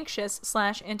anxious /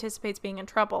 anticipates being in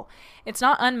trouble. It's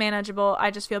not unmanageable.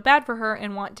 I just feel bad for her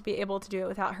and want to be able to do it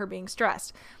without her being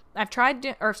stressed. I've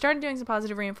started doing some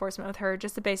positive reinforcement with her,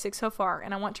 just the basics so far,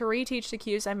 and I want to reteach the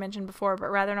cues I mentioned before,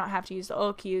 but rather not have to use the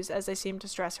old cues as they seem to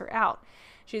stress her out.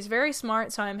 She's very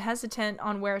smart, so I'm hesitant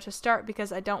on where to start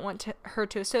because I don't want her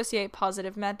to associate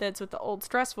positive methods with the old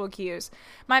stressful cues.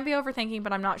 Might be overthinking,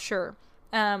 but I'm not sure.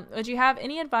 Would you have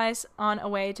any advice on a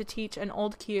way to teach an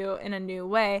old cue in a new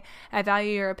way? I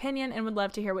value your opinion and would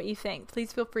love to hear what you think.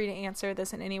 Please feel free to answer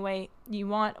this in any way you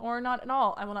want or not at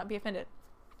all. I will not be offended.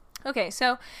 Okay,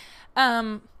 so,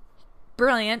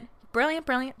 brilliant.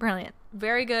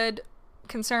 Very good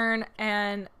concern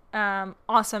and,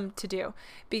 awesome to do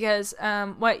because,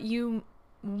 what you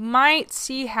might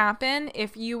see happen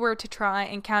if you were to try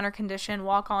and counter condition,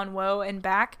 walk on, whoa, and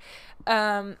back,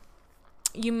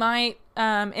 you might,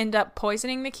 end up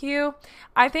poisoning the cue.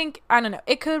 I don't know,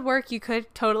 it could work. You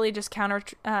could totally just counter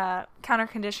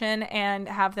condition and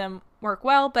have them work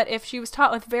well, but if she was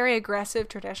taught with very aggressive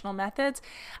traditional methods,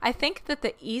 I think that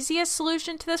the easiest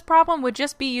solution to this problem would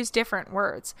just be use different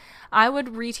words. I would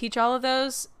reteach all of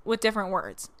those with different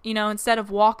words. You know, instead of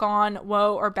walk on,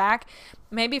 whoa, or back,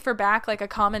 maybe for back, like a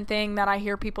common thing that I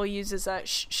hear people use is a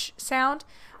sh sound.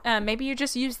 Maybe you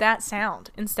just use that sound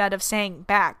instead of saying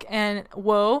back. And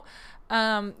whoa,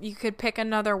 you could pick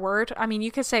another word. I mean,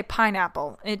 you could say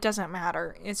pineapple. It doesn't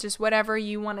matter. It's just whatever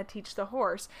you want to teach the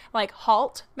horse. Like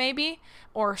halt, maybe,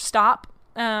 or stop.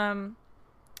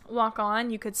 Walk on,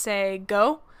 you could say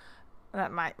go.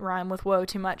 That might rhyme with whoa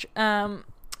too much.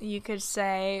 You could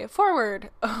say forward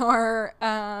or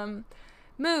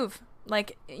move.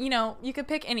 Like, you know, you could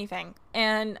pick anything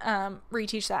and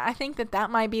reteach that. I think that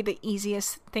might be the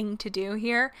easiest thing to do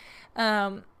here,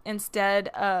 instead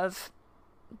of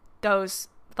those,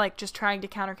 like, just trying to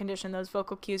counter condition those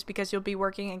vocal cues, because you'll be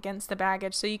working against the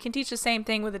baggage. So you can teach the same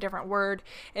thing with a different word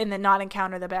and then not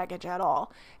encounter the baggage at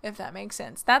all, if that makes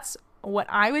sense. That's what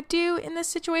I would do in this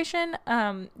situation.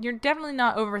 You're definitely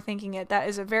not overthinking it. That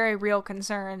is a very real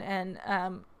concern and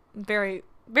very,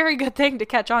 very good thing to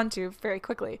catch on to very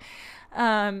quickly.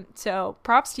 So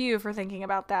props to you for thinking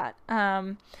about that.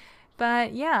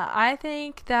 But yeah, I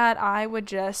think that I would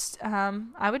just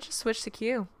switch the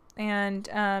cue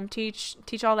and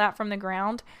teach all that from the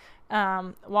ground.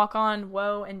 Walk on,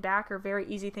 whoa, and back are very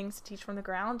easy things to teach from the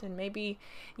ground, and maybe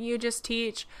you just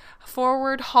teach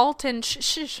forward, halt, and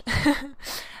shh.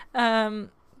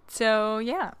 So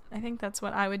yeah, I think that's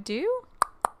what I would do.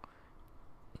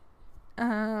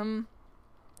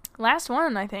 Last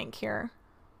one, I think, here.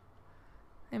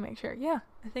 Let me make sure. Yeah,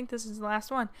 I think this is the last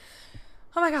one.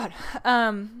 Oh my god.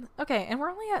 Okay, and we're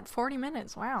only at 40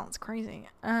 minutes. Wow, it's crazy.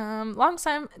 Long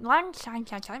time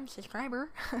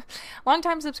subscriber. Long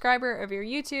time subscriber of your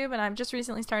YouTube, and I've just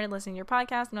recently started listening to your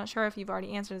podcast. I'm not sure if you've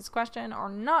already answered this question or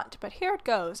not, but here it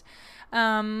goes.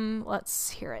 Let's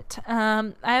hear it.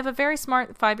 I have a very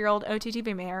smart 5-year-old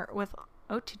OTTB mare with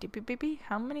OTTB.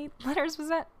 How many letters was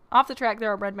that? Off the track,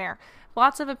 thoroughbred mare.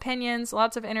 Lots of opinions,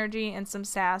 lots of energy, and some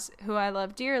sass, who I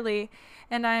love dearly,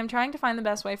 and I am trying to find the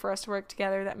best way for us to work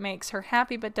together that makes her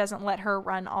happy but doesn't let her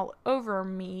run all over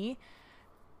me.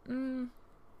 I'm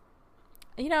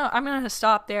going to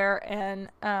stop there, and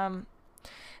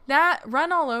that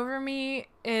run all over me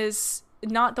is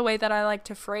not the way that I like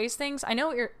to phrase things. I know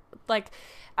what you're, like,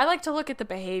 I like to look at the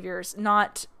behaviors,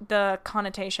 not the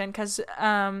connotation, because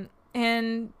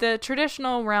in the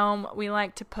traditional realm, we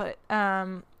like to put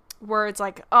words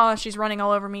like, oh, she's running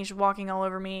all over me, she's walking all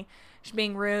over me, she's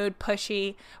being rude,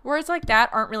 pushy. Words like that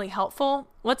aren't really helpful.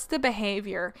 What's the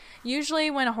behavior? Usually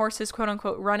when a horse is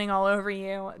quote-unquote running all over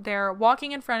you, they're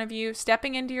walking in front of you,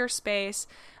 stepping into your space,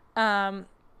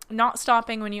 not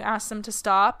stopping when you ask them to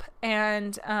stop,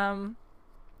 and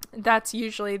that's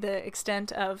usually the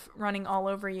extent of running all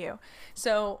over you.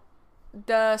 So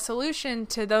the solution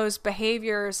to those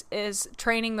behaviors is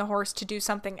training the horse to do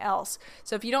something else.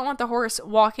 So if you don't want the horse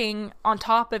walking on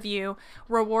top of you,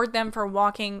 reward them for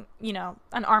walking,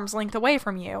 an arm's length away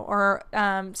from you, or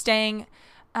staying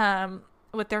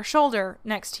with their shoulder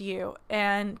next to you,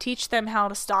 and teach them how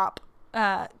to stop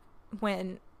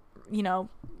when,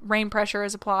 rein pressure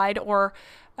is applied, or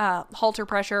halter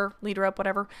pressure, lead rope,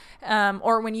 whatever,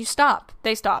 or when you stop,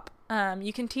 they stop.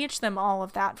 You can teach them all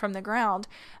of that from the ground.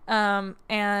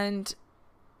 And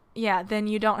yeah, then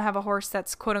you don't have a horse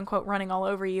that's quote unquote running all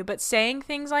over you. But saying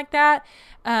things like that,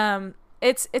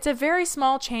 it's a very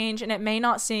small change, and it may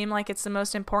not seem like it's the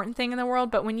most important thing in the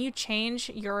world, but when you change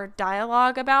your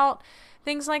dialogue about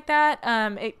things like that,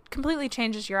 it completely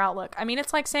changes your outlook. I mean,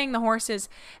 it's like saying the horse is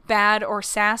bad or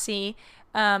sassy.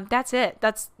 That's it.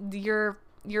 That's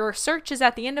your search is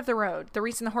at the end of the road. The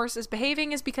reason the horse is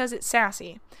behaving is because it's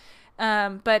sassy.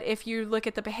 But if you look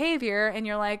at the behavior and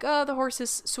you're like, oh, the horse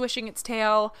is swishing its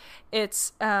tail,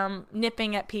 it's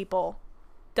nipping at people.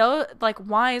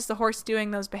 Why is the horse doing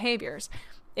those behaviors?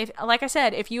 Like I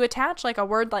said, if you attach like a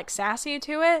word like sassy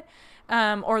to it,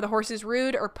 or the horse is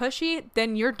rude or pushy,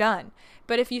 then you're done.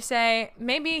 But if you say,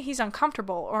 maybe he's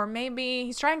uncomfortable, or maybe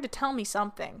he's trying to tell me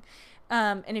something,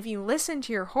 and if you listen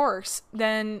to your horse,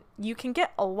 then you can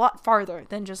get a lot farther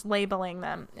than just labeling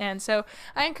them. And so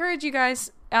I encourage you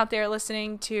guys out there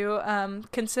listening to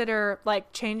consider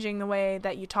changing the way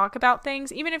that you talk about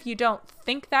things. Even if you don't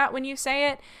think that when you say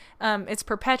it, it's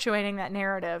perpetuating that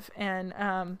narrative,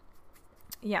 and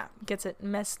gets it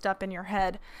messed up in your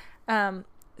head. And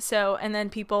then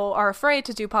people are afraid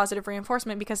to do positive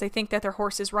reinforcement because they think that their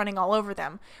horse is running all over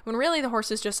them, when really the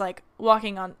horse is just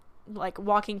walking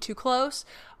too close,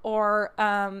 or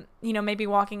maybe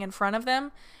walking in front of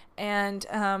them, and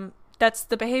that's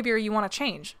the behavior you want to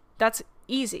change. That's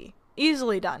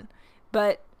easily done.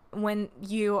 But when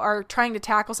you are trying to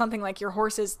tackle something like your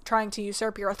horse is trying to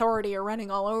usurp your authority or running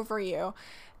all over you,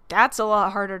 that's a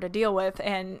lot harder to deal with,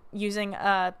 and using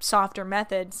a softer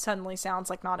method suddenly sounds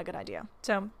like not a good idea.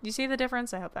 So you see the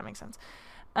difference? I hope that makes sense.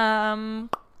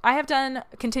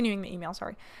 Continuing the email,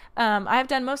 sorry. I have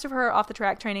done most of her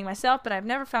off-the-track training myself, but I've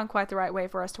never found quite the right way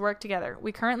for us to work together.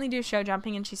 We currently do show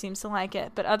jumping, and she seems to like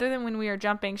it, but other than when we are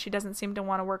jumping, she doesn't seem to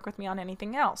want to work with me on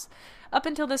anything else. Up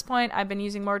until this point, I've been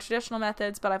using more traditional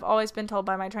methods, but I've always been told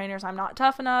by my trainers I'm not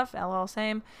tough enough, lol,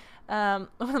 same,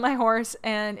 with my horse,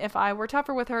 and if I were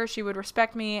tougher with her, she would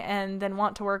respect me and then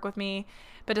want to work with me,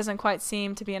 but doesn't quite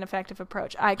seem to be an effective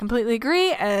approach. I completely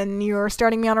agree, and you're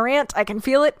starting me on a rant. I can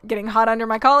feel it getting hot under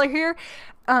my collar here.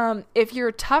 If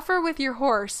you're tougher with your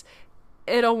horse,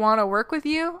 it'll want to work with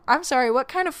you. I'm sorry, what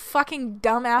kind of fucking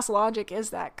dumbass logic is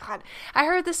that? God, I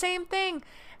heard the same thing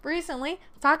recently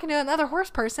talking to another horse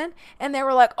person, and they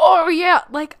were like, oh yeah,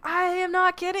 I am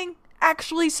not kidding,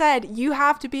 actually said you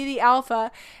have to be the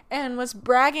alpha, and was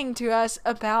bragging to us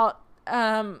about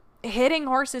hitting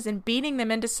horses and beating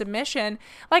them into submission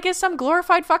like it's some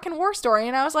glorified fucking war story.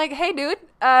 And I was like, hey dude,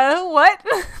 what?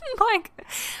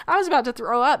 I was about to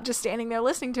throw up just standing there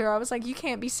listening to her. I was like, you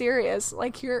can't be serious.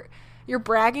 You're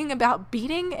bragging about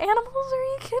beating animals? Are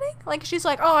you kidding? She's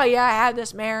like, oh yeah, I had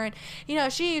this mare,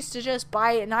 and she used to just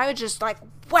bite, and I would just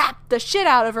whap the shit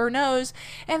out of her nose,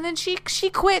 and then she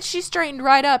quit. She straightened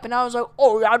right up, and I was like,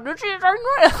 oh yeah, did she straighten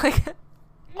right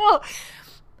up?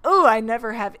 Oh, I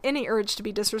never have any urge to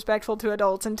be disrespectful to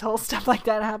adults until stuff like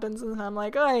that happens, and I'm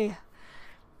like, oh,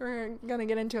 we're gonna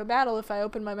get into a battle if I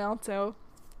open my mouth, so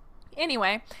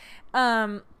Anyway,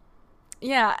 yeah,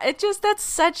 that's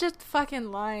such a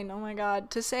fucking line. Oh my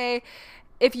God. To say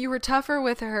if you were tougher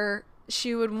with her,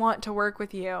 she would want to work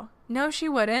with you. No, she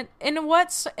wouldn't.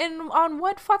 On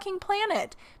what fucking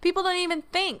planet? People don't even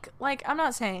think. Like, I'm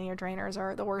not saying your trainers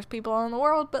are the worst people in the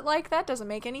world, but like, that doesn't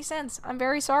make any sense. I'm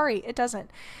very sorry. It doesn't.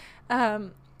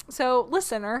 So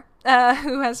listener,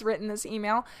 who has written this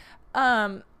email,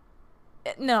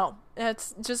 no,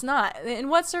 it's just not. In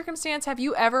what circumstance have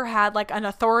you ever had like an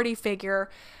authority figure,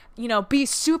 be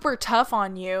super tough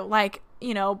on you, like,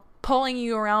 pulling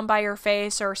you around by your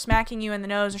face or smacking you in the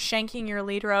nose or shanking your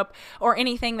lead rope or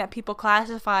anything that people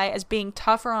classify as being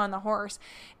tougher on the horse?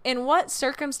 In what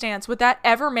circumstance would that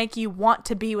ever make you want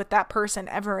to be with that person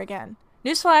ever again?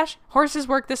 Newsflash, horses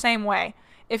work the same way.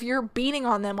 If you're beating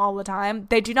on them all the time,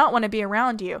 they do not want to be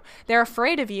around you. They're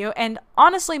afraid of you and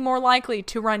honestly more likely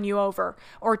to run you over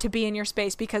or to be in your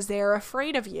space because they are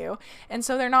afraid of you. And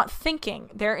so they're not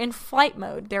thinking. They're in flight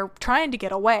mode. They're trying to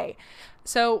get away.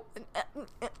 So, that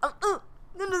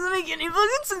doesn't make any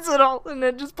fucking sense at all. And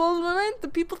it just blows my mind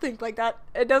that people think like that.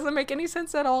 It doesn't make any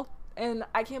sense at all. And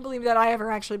I can't believe that I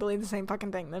ever actually believe the same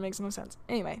fucking thing. That makes no sense.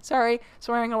 Anyway, sorry.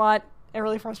 Swearing a lot. It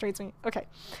really frustrates me. Okay.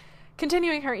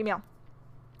 Continuing her email.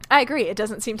 I agree. It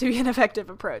doesn't seem to be an effective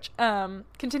approach.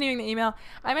 Continuing the email,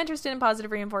 I'm interested in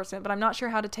positive reinforcement, but I'm not sure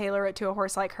how to tailor it to a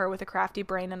horse like her with a crafty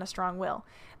brain and a strong will.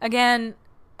 Again,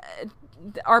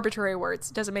 arbitrary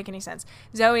words. Doesn't make any sense.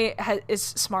 Zoe is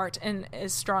smart and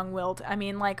is strong-willed. I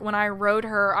mean, like, when I rode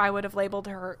her, I would have labeled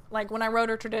her, like, when I rode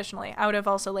her traditionally, I would have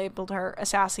also labeled her a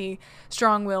sassy,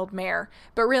 strong-willed mare.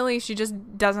 But really, she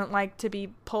just doesn't like to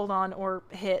be pulled on or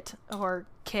hit or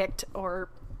kicked or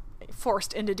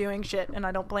forced into doing shit, and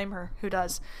I don't blame her. Who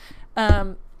does?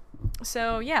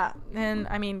 So yeah, and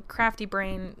I mean, crafty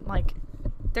brain, like,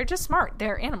 they're just smart.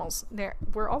 They're animals.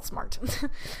 We're all smart.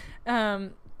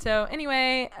 So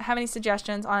anyway, have any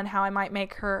suggestions on how I might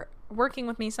make her working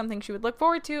with me something she would look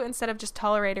forward to instead of just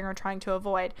tolerating or trying to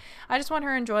avoid? I just want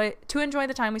her to enjoy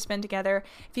the time we spend together.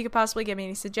 If you could possibly give me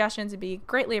any suggestions, it'd be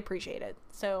greatly appreciated.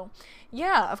 So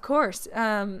yeah, of course.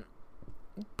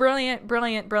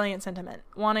 Brilliant sentiment.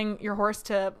 Wanting your horse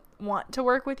to want to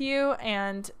work with you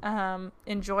and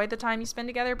enjoy the time you spend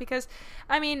together, because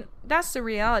I mean, that's the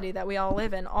reality that we all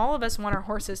live in. All of us want our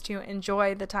horses to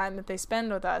enjoy the time that they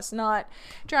spend with us, not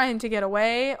trying to get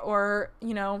away or,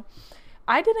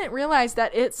 I didn't realize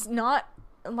that it's not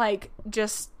like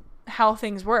just how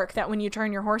things work, that when you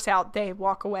turn your horse out, they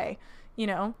walk away.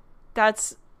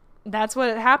 That's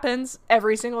what happens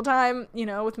every single time,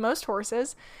 with most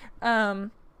horses.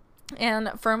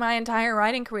 And for my entire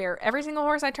riding career, every single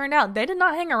horse I turned out, they did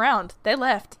not hang around. They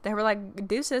left. They were like,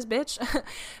 deuces, bitch.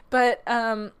 But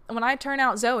when I turn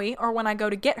out Zoe, or when I go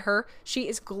to get her, she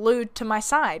is glued to my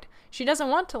side. She doesn't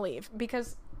want to leave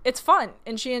because it's fun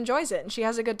and she enjoys it and she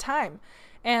has a good time.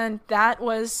 And that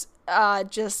was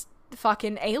just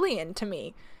fucking alien to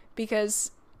me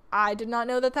because I did not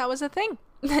know that was a thing.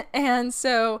 And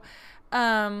so,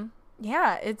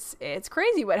 yeah, it's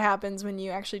crazy what happens when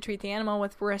you actually treat the animal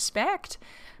with respect.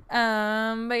 But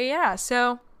yeah,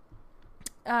 so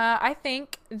I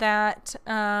think that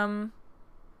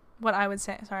what I would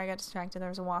say, sorry, I got distracted. There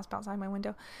was a wasp outside my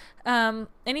window.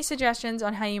 Any suggestions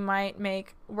on how you might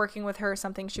make working with her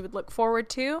something she would look forward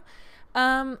to?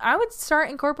 I would start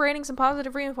incorporating some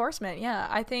positive reinforcement. Yeah,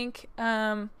 I think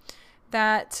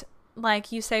that,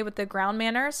 like you say with the ground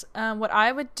manners, what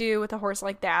I would do with a horse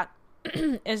like that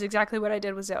is exactly what I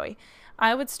did with Zoe.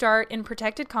 I would start in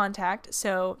protected contact,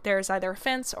 so there's either a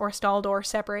fence or a stall door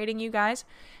separating you guys,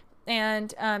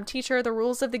 and teach her the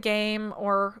rules of the game,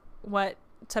 or what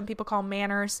some people call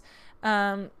manners.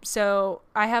 So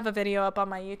I have a video up on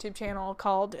my YouTube channel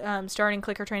called Starting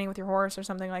Clicker Training with Your Horse or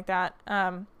something like that.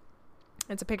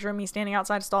 It's a picture of me standing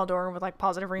outside a stall door with like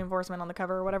positive reinforcement on the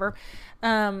cover or whatever.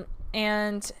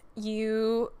 And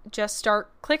you just start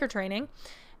clicker training.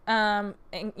 And,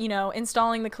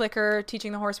 installing the clicker,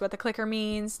 teaching the horse what the clicker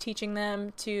means, teaching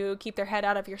them to keep their head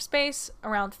out of your space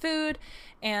around food,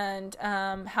 and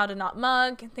how to not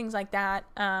mug, things like that.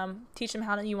 Teach them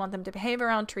how you want them to behave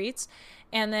around treats.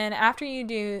 And then after you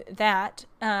do that,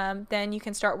 then you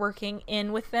can start working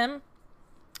in with them.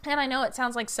 And I know it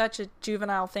sounds like such a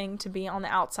juvenile thing to be on the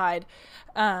outside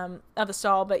of the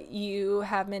stall, but you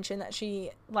have mentioned that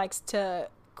she likes to,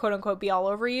 quote unquote, be all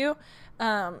over you.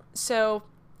 So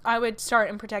I would start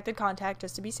in protected contact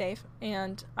just to be safe.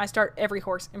 And I start every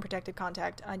horse in protected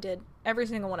contact. I did every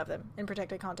single one of them in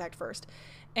protected contact first.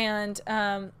 And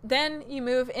then you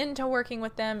move into working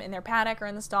with them in their paddock or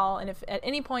in the stall. And if at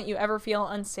any point you ever feel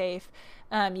unsafe,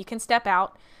 you can step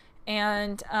out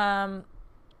and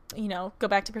go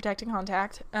back to protecting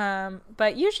contact.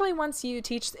 But usually if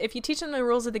you teach them the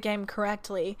rules of the game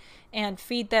correctly and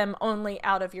feed them only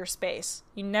out of your space,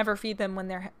 you never feed them when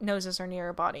their noses are near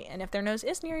your body. And if their nose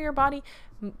is near your body,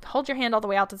 hold your hand all the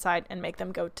way out to the side and make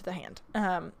them go to the hand.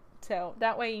 So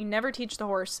that way you never teach the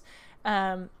horse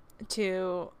that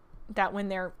when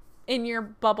they're in your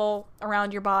bubble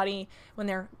around your body, when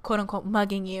they're quote unquote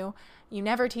mugging you, you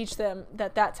never teach them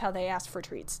that that's how they ask for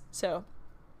treats. So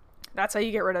that's how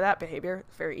you get rid of that behavior.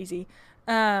 It's very easy.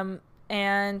 And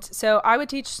so I would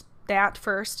teach that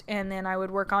first, and then I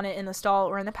would work on it in the stall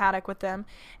or in the paddock with them.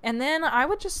 And then I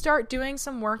would just start doing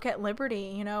some work at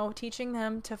liberty, teaching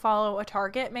them to follow a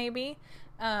target maybe,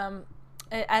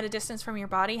 at a distance from your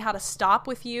body, how to stop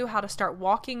with you, how to start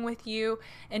walking with you,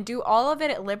 and do all of it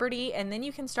at liberty. And then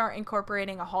you can start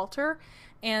incorporating a halter.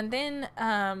 And then,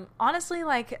 honestly,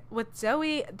 like with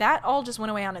Zoe, that all just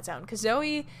went away on its own, because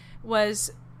Zoe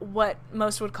was what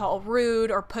most would call rude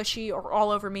or pushy or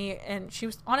all over me, and she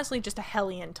was honestly just a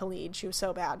hellion to lead. She was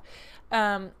so bad.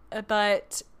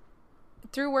 But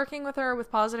through working with her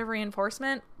with positive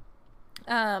reinforcement,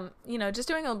 just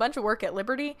doing a bunch of work at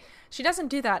liberty, she doesn't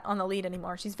do that on the lead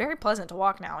anymore. She's very pleasant to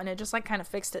walk now, and it just like kind of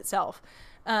fixed itself.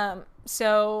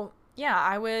 So yeah,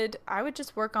 I would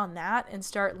just work on that and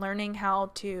start learning how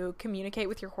to communicate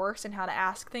with your horse and how to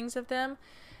ask things of them.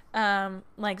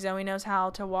 Like Zoe knows how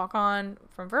to walk on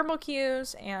from verbal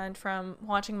cues and from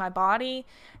watching my body,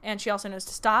 and she also knows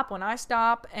to stop when I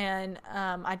stop, and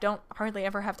I don't hardly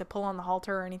ever have to pull on the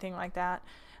halter or anything like that.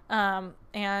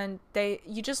 And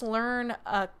you just learn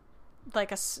a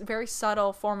very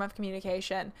subtle form of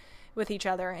communication with each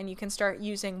other, and you can start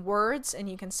using words, and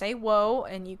you can say whoa,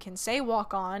 and you can say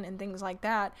walk on and things like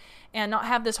that, and not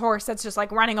have this horse that's just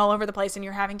like running all over the place and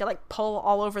you're having to like pull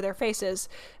all over their faces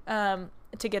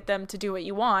to get them to do what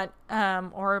you want.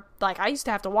 Or like I used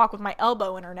to have to walk with my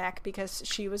elbow in her neck because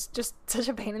she was just such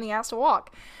a pain in the ass to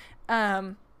walk.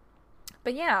 But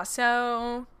yeah,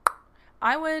 so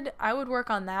I would work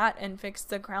on that and fix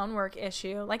the groundwork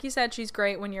issue. Like you said, she's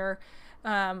great when you're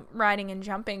riding and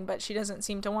jumping, but she doesn't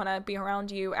seem to want to be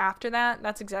around you after that.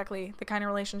 That's exactly the kind of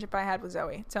relationship I had with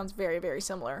Zoe. It sounds very, very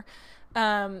similar.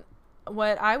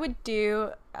 What I would do,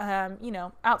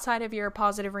 outside of your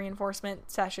positive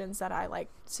reinforcement sessions that I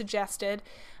suggested,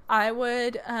 I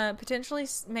would potentially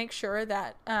make sure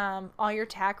that all your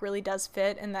tack really does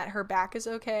fit and that her back is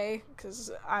okay, because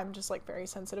I'm just very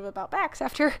sensitive about backs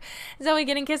after Zoe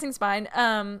getting kissing spine.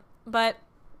 But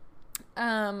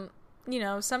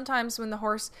sometimes when the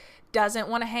horse doesn't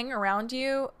want to hang around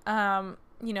you,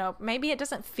 maybe it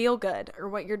doesn't feel good, or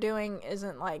what you're doing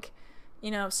isn't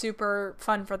super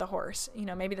fun for the horse.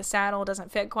 Maybe the saddle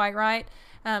doesn't fit quite right.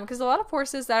 Because a lot of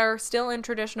horses that are still in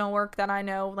traditional work that I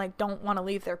know don't want to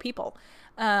leave their people.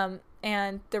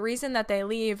 And the reason that they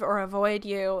leave or avoid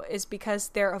you is because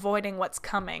they're avoiding what's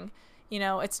coming.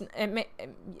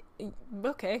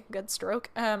 Okay, good stroke.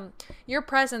 Your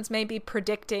presence may be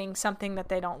predicting something that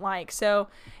they don't like. So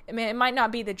it might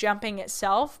not be the jumping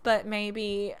itself, but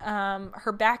maybe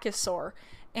her back is sore.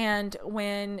 And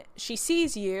when she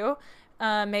sees you,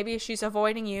 maybe she's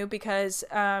avoiding you because,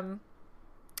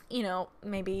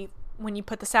 maybe when you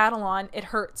put the saddle on, it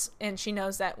hurts. And she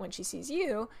knows that when she sees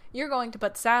you, you're going to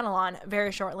put the saddle on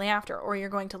very shortly after, or you're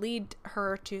going to lead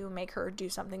her to make her do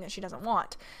something that she doesn't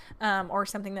want, or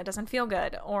something that doesn't feel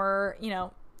good, or,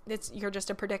 you're just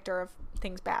a predictor of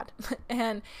things bad.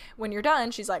 And when you're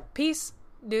done, she's like, peace,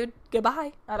 dude,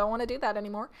 goodbye. I don't want to do that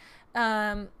anymore.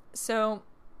 And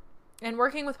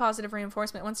working with positive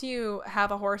reinforcement, once you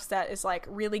have a horse that is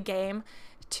really game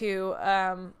to,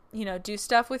 do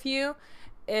stuff with you,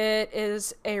 it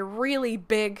is a really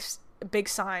big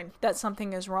sign that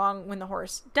something is wrong when the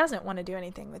horse doesn't want to do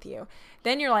anything with you.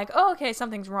 Then you're like, oh, okay,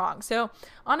 something's wrong. So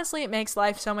honestly, it makes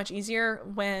life so much easier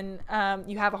when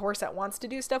you have a horse that wants to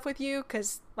do stuff with you.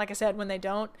 Because like I said, when they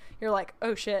don't, you're like,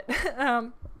 oh shit,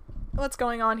 what's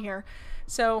going on here?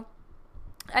 So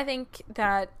I think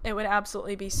that it would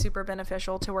absolutely be super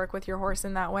beneficial to work with your horse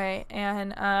in that way.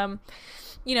 And,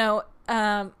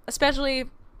 especially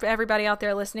for everybody out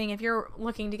there listening, if you're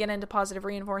looking to get into positive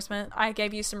reinforcement, I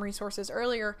gave you some resources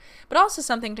earlier, but also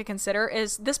something to consider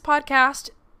is this podcast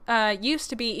used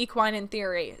to be Equine in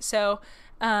Theory. So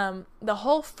the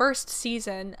whole first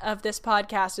season of this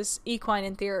podcast is Equine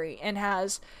in Theory and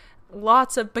has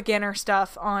lots of beginner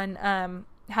stuff on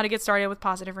how to get started with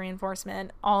positive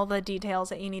reinforcement, all the details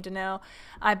that you need to know.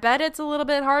 I bet it's a little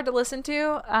bit hard to listen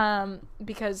to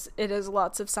because it is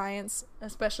lots of science,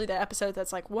 especially the episode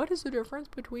that's what is the difference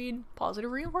between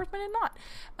positive reinforcement and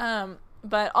not?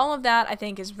 But all of that I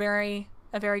think is very,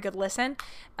 a very good listen,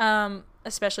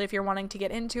 especially if you're wanting to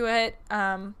get into it.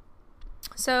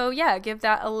 So yeah, give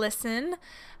that a listen,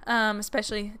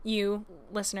 especially you,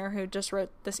 listener, who just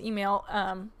wrote this email.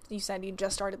 You said you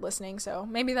just started listening, so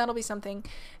maybe that'll be something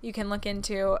you can look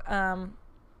into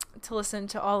to listen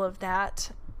to all of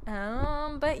that.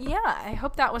 But yeah, I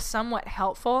hope that was somewhat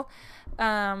helpful.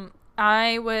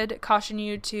 I would caution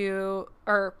you to,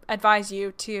 or advise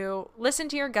you to listen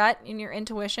to your gut and your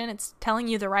intuition. It's telling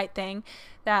you the right thing,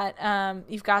 that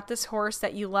you've got this horse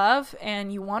that you love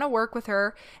and you want to work with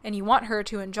her and you want her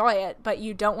to enjoy it, but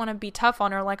you don't want to be tough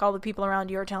on her like all the people around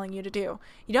you are telling you to do.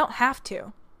 You don't have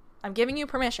to. I'm giving you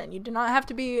permission. You do not have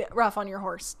to be rough on your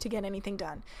horse to get anything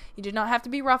done. You do not have to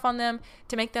be rough on them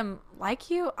to make them like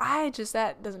you.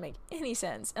 That doesn't make any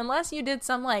sense. Unless you did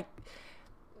some like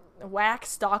whack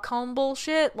Stockholm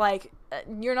bullshit. Like,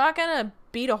 you're not gonna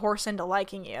beat a horse into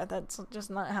liking you. That's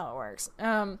just not how it works.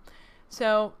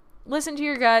 So listen to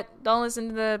your gut. Don't listen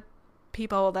to the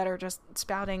people that are just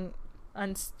spouting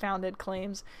unfounded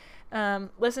claims.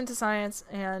 Listen to science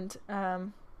and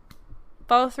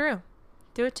follow through.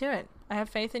 Do it to it. I have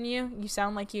faith in you. You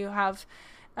sound like you have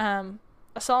a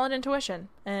solid intuition,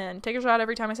 and take a shot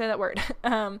every time I say that word.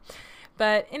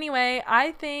 But anyway,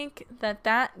 I think that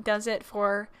does it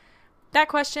for that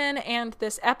question and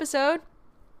this episode.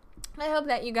 I hope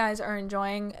that you guys are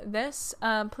enjoying this.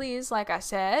 Please, like I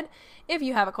said, if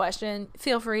you have a question,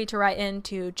 feel free to write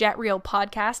into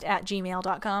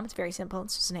jetreelpodcast@gmail.com. It's very simple.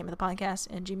 It's just the name of the podcast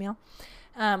and Gmail.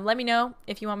 Let me know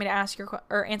if you want me to ask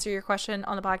or answer your question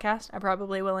on the podcast. I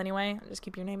probably will anyway. I'll just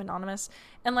keep your name anonymous.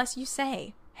 Unless you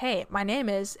say, hey, my name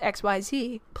is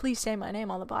XYZ. Please say my name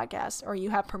on the podcast. Or you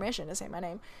have permission to say my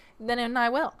name. Then I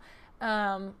will.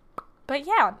 But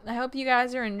yeah, I hope you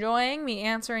guys are enjoying me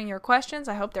answering your questions.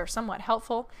 I hope they're somewhat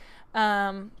helpful.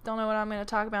 Don't know what I'm going to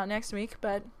talk about next week,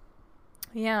 but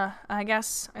yeah, I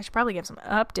guess I should probably give some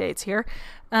updates here.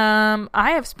 I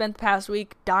have spent the past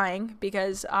week dying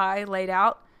because I laid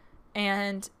out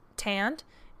and tanned,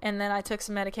 and then I took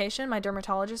some medication my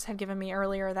dermatologist had given me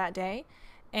earlier that day,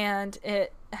 and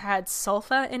it had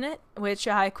sulfa in it, which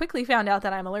I quickly found out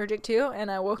that I'm allergic to, and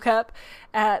I woke up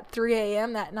at 3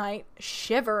 a.m. that night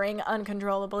shivering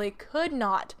uncontrollably, could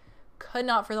not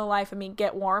for the life of me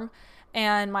get warm,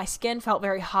 and my skin felt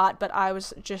very hot, but I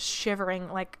was just shivering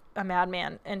like a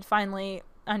madman. And finally,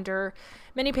 under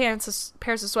many pairs of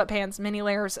sweatpants, many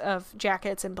layers of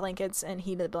jackets and blankets and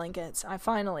heated blankets, I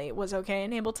finally was okay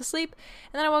and able to sleep.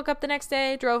 And then I woke up the next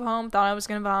day, drove home, thought I was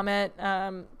going to vomit,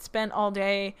 spent all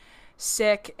day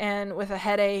sick and with a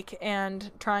headache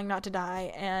and trying not to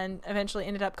die, and eventually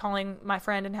ended up calling my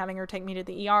friend and having her take me to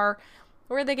the ER,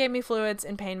 where they gave me fluids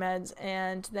and pain meds.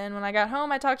 And then when I got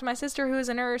home, I talked to my sister, who is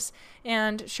a nurse,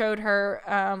 and showed her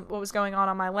what was going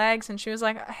on my legs, and she was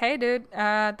like, hey dude,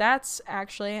 that's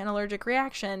actually an allergic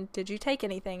reaction. Did you take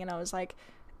anything? And I was like,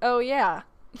 oh yeah.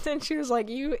 And she was like,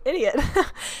 you idiot.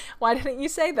 Why didn't you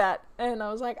say that? And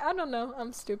I was like, I don't know,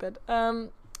 I'm stupid.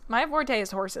 My forte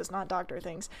is horses, not doctor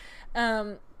things.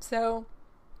 So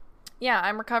yeah,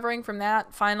 I'm recovering from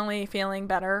that, finally feeling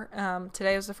better.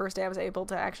 Today was the first day I was able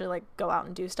to actually like go out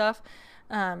and do stuff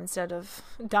instead of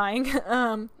dying.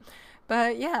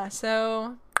 But yeah,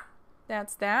 so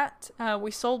that's that.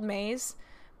 We sold Maze.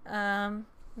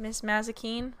 Miss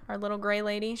Mazikeen, our little gray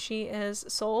lady, she is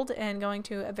sold and going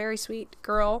to a very sweet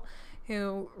girl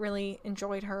who really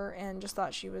enjoyed her and just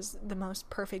thought she was the most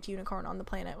perfect unicorn on the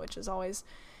planet, which is always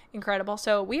incredible.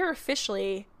 So we are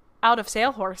officially out of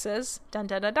sale horses. Dun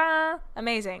da da da.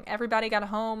 Amazing. Everybody got a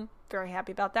home. Very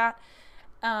happy about that.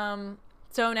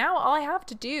 So now all I have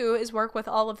to do is work with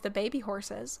all of the baby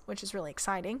horses, which is really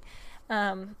exciting.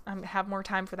 I have more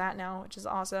time for that now, which is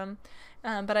awesome.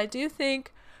 But I do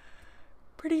think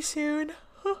pretty soon.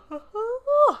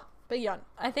 But yeah,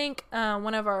 I think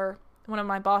one of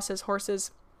my boss's horses,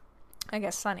 I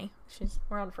guess Sunny,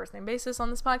 we're on a first name basis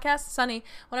on this podcast. Sunny,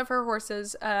 one of her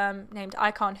horses, named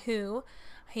Icon Who,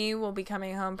 he will be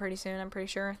coming home pretty soon, I'm pretty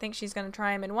sure. I think she's going to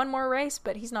try him in one more race,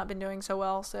 but he's not been doing so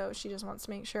well, so she just wants to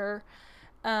make sure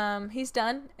he's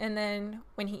done. And then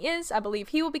when he is, I believe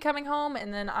he will be coming home,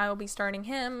 and then I will be starting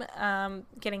him,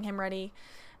 getting him ready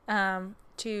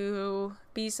to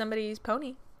be somebody's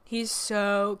pony. He's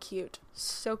so cute.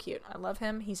 So cute. I love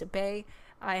him. He's a bay.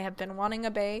 I have been wanting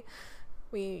a bay.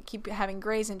 We keep having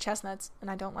grays and chestnuts,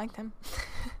 and I don't like them.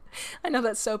 I know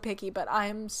that's so picky, but I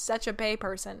am such a bay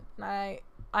person.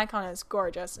 Icon is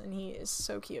gorgeous, and he is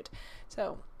so cute.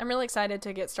 So I'm really excited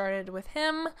to get started with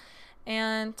him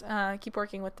and keep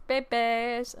working with the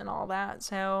babies and all that.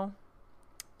 So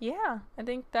yeah, I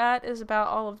think that is about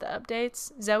all of the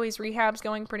updates. Zoe's rehab's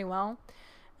going pretty well.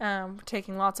 We're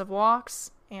taking lots of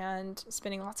walks, and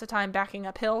spending lots of time backing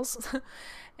up hills.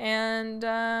 And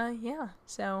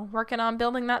so working on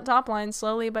building that top line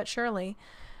slowly but surely.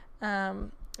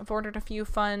 I've ordered a few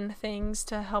fun things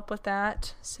to help with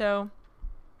that. So,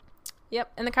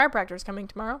 yep, and the chiropractor is coming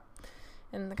tomorrow.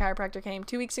 And the chiropractor came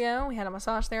 2 weeks ago. We had a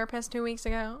massage therapist 2 weeks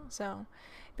ago. So,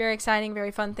 very exciting,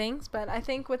 very fun things. But I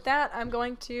think with that, I'm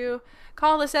going to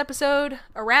call this episode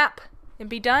a wrap and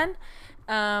be done.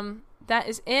 That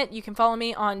is it. You can follow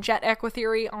me on Jet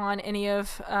Equitheory on any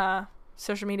of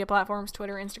social media platforms,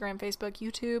 Twitter, Instagram, Facebook,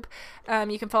 YouTube.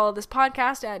 You can follow this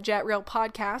podcast at Jet Real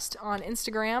Podcast on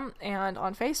Instagram and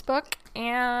on Facebook.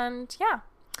 And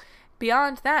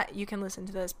beyond that, you can listen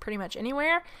to this pretty much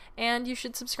anywhere, and you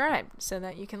should subscribe so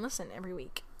that you can listen every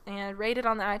week, and rate it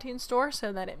on the iTunes store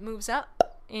so that it moves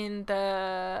up in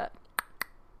the,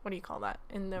 what do you call that?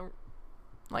 In the,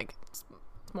 like, it's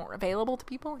more available to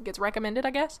people. It gets recommended, I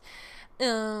guess.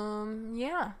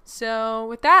 So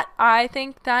with that, I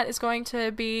think that is going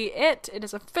to be it. It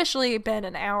has officially been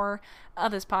an hour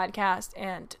of this podcast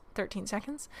and 13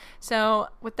 seconds. So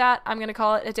with that, I'm going to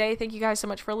call it a day. Thank you guys so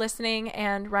much for listening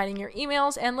and writing your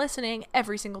emails and listening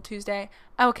every single Tuesday.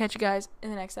 I will catch you guys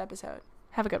in the next episode.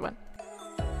 Have a good one.